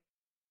me to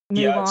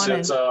move on.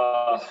 It's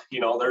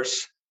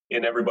there's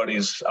in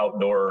everybody's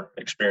outdoor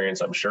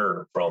experience, I'm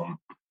sure, from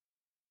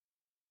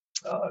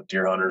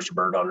deer hunters,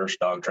 bird hunters,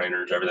 dog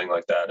trainers, everything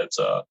like that. It's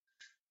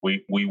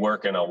we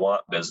work in a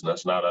want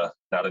business, not a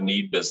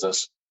need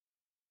business.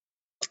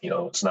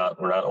 We're not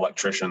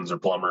electricians or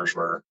plumbers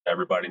where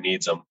everybody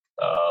needs them.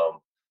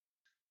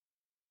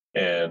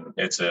 And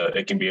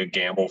it can be a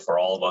gamble for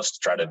all of us to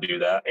try to do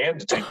that and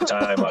to take the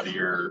time out of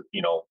your,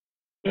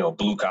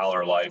 blue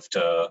collar life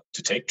to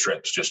take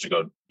trips just to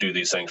go do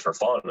these things for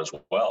fun as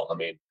well. I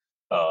mean,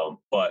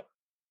 but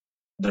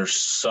there's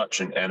such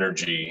an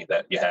energy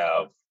that you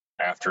have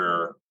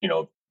after,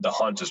 the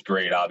hunt is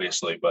great,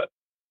 obviously, but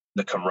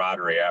the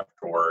camaraderie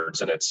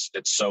afterwards, and it's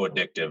so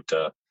addictive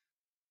to,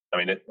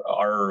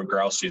 our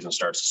grouse season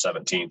starts the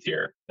 17th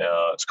here.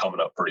 It's coming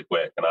up pretty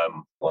quick, and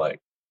I'm like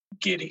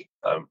giddy.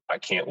 I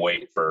can't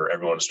wait for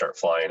everyone to start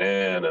flying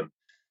in and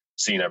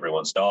seeing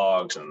everyone's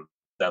dogs and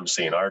them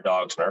seeing our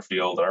dogs in our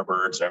field and our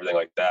birds and everything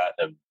like that.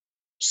 And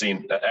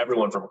seeing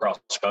everyone from across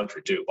the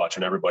country too,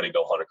 watching everybody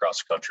go hunt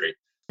across the country.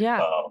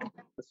 Yeah.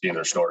 Seeing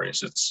their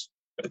stories. It's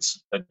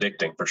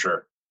addicting for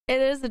sure.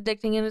 It is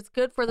addicting, and it's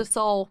good for the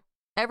soul.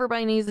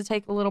 Everybody needs to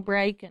take a little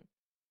break and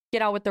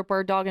get out with their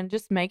bird dog and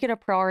just make it a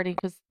priority,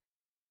 because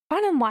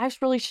finding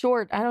life's really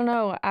short. I don't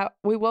know.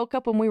 We woke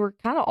up and we were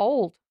kind of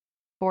old,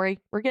 Corey.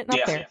 We're getting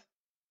up there.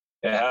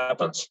 It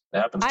happens. It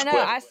happens I know.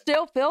 quick. I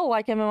still feel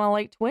like I'm in my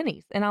late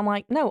 20s. And I'm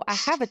like, no, I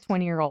have a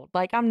 20-year-old.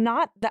 Like, I'm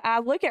not. I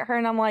look at her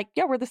and I'm like,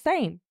 yeah, we're the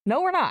same.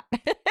 No, we're not.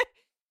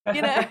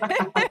 You know?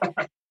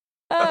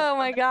 Oh,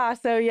 my gosh.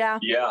 So, yeah.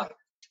 Yeah.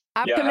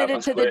 I've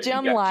committed to the quick.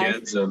 gym You got life.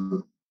 kids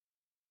and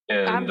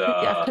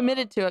I've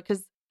committed to it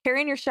because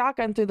carrying your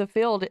shotgun through the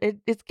field,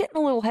 it's getting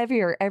a little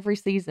heavier every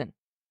season.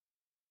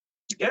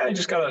 Yeah, you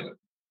just got to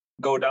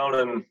go down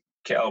in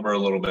caliber a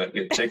little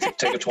bit. Take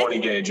a 20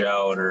 gauge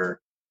out, or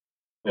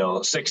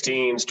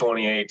 16s,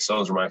 28s.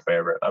 Those are my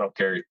favorite. I don't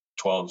carry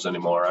 12s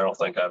anymore. I don't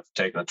think I've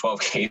taken a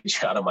 12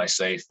 gauge out of my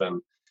safe,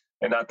 and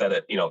not that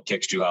it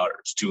kicks too out or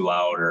it's too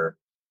loud or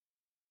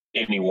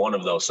any one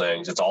of those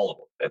things. It's all of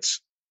them.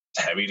 It's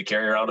heavy to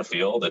carry around the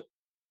field. It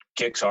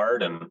kicks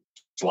hard and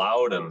it's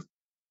loud, and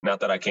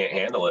not that I can't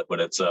handle it, but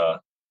it's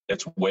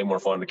way more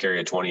fun to carry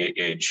a 28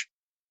 gauge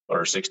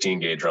or 16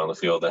 gauge around the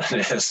field than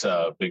it is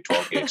a big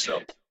 12 gauge.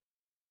 So.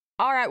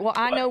 All right. Well,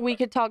 I know we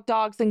could talk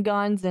dogs and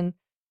guns and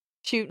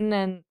shooting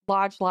and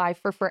lodge life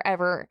for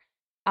forever.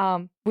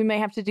 We may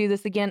have to do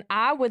this again.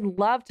 I would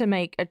love to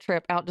make a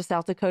trip out to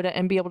South Dakota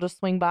and be able to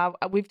swing by.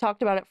 We've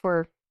talked about it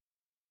for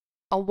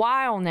a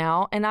while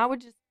now, and I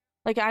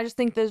just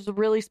think there's a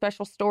really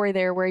special story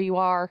there where you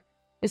are.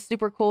 It's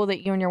super cool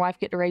that you and your wife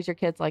get to raise your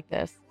kids like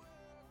this.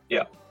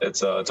 Yeah,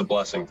 it's a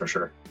blessing for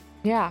sure.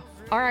 Yeah.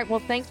 All right. Well,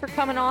 thanks for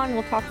coming on.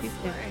 We'll talk to you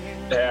soon.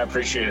 Yeah, I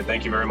appreciate it.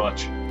 Thank you very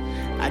much.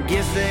 I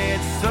guess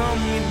that's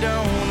something you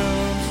don't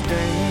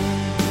understand.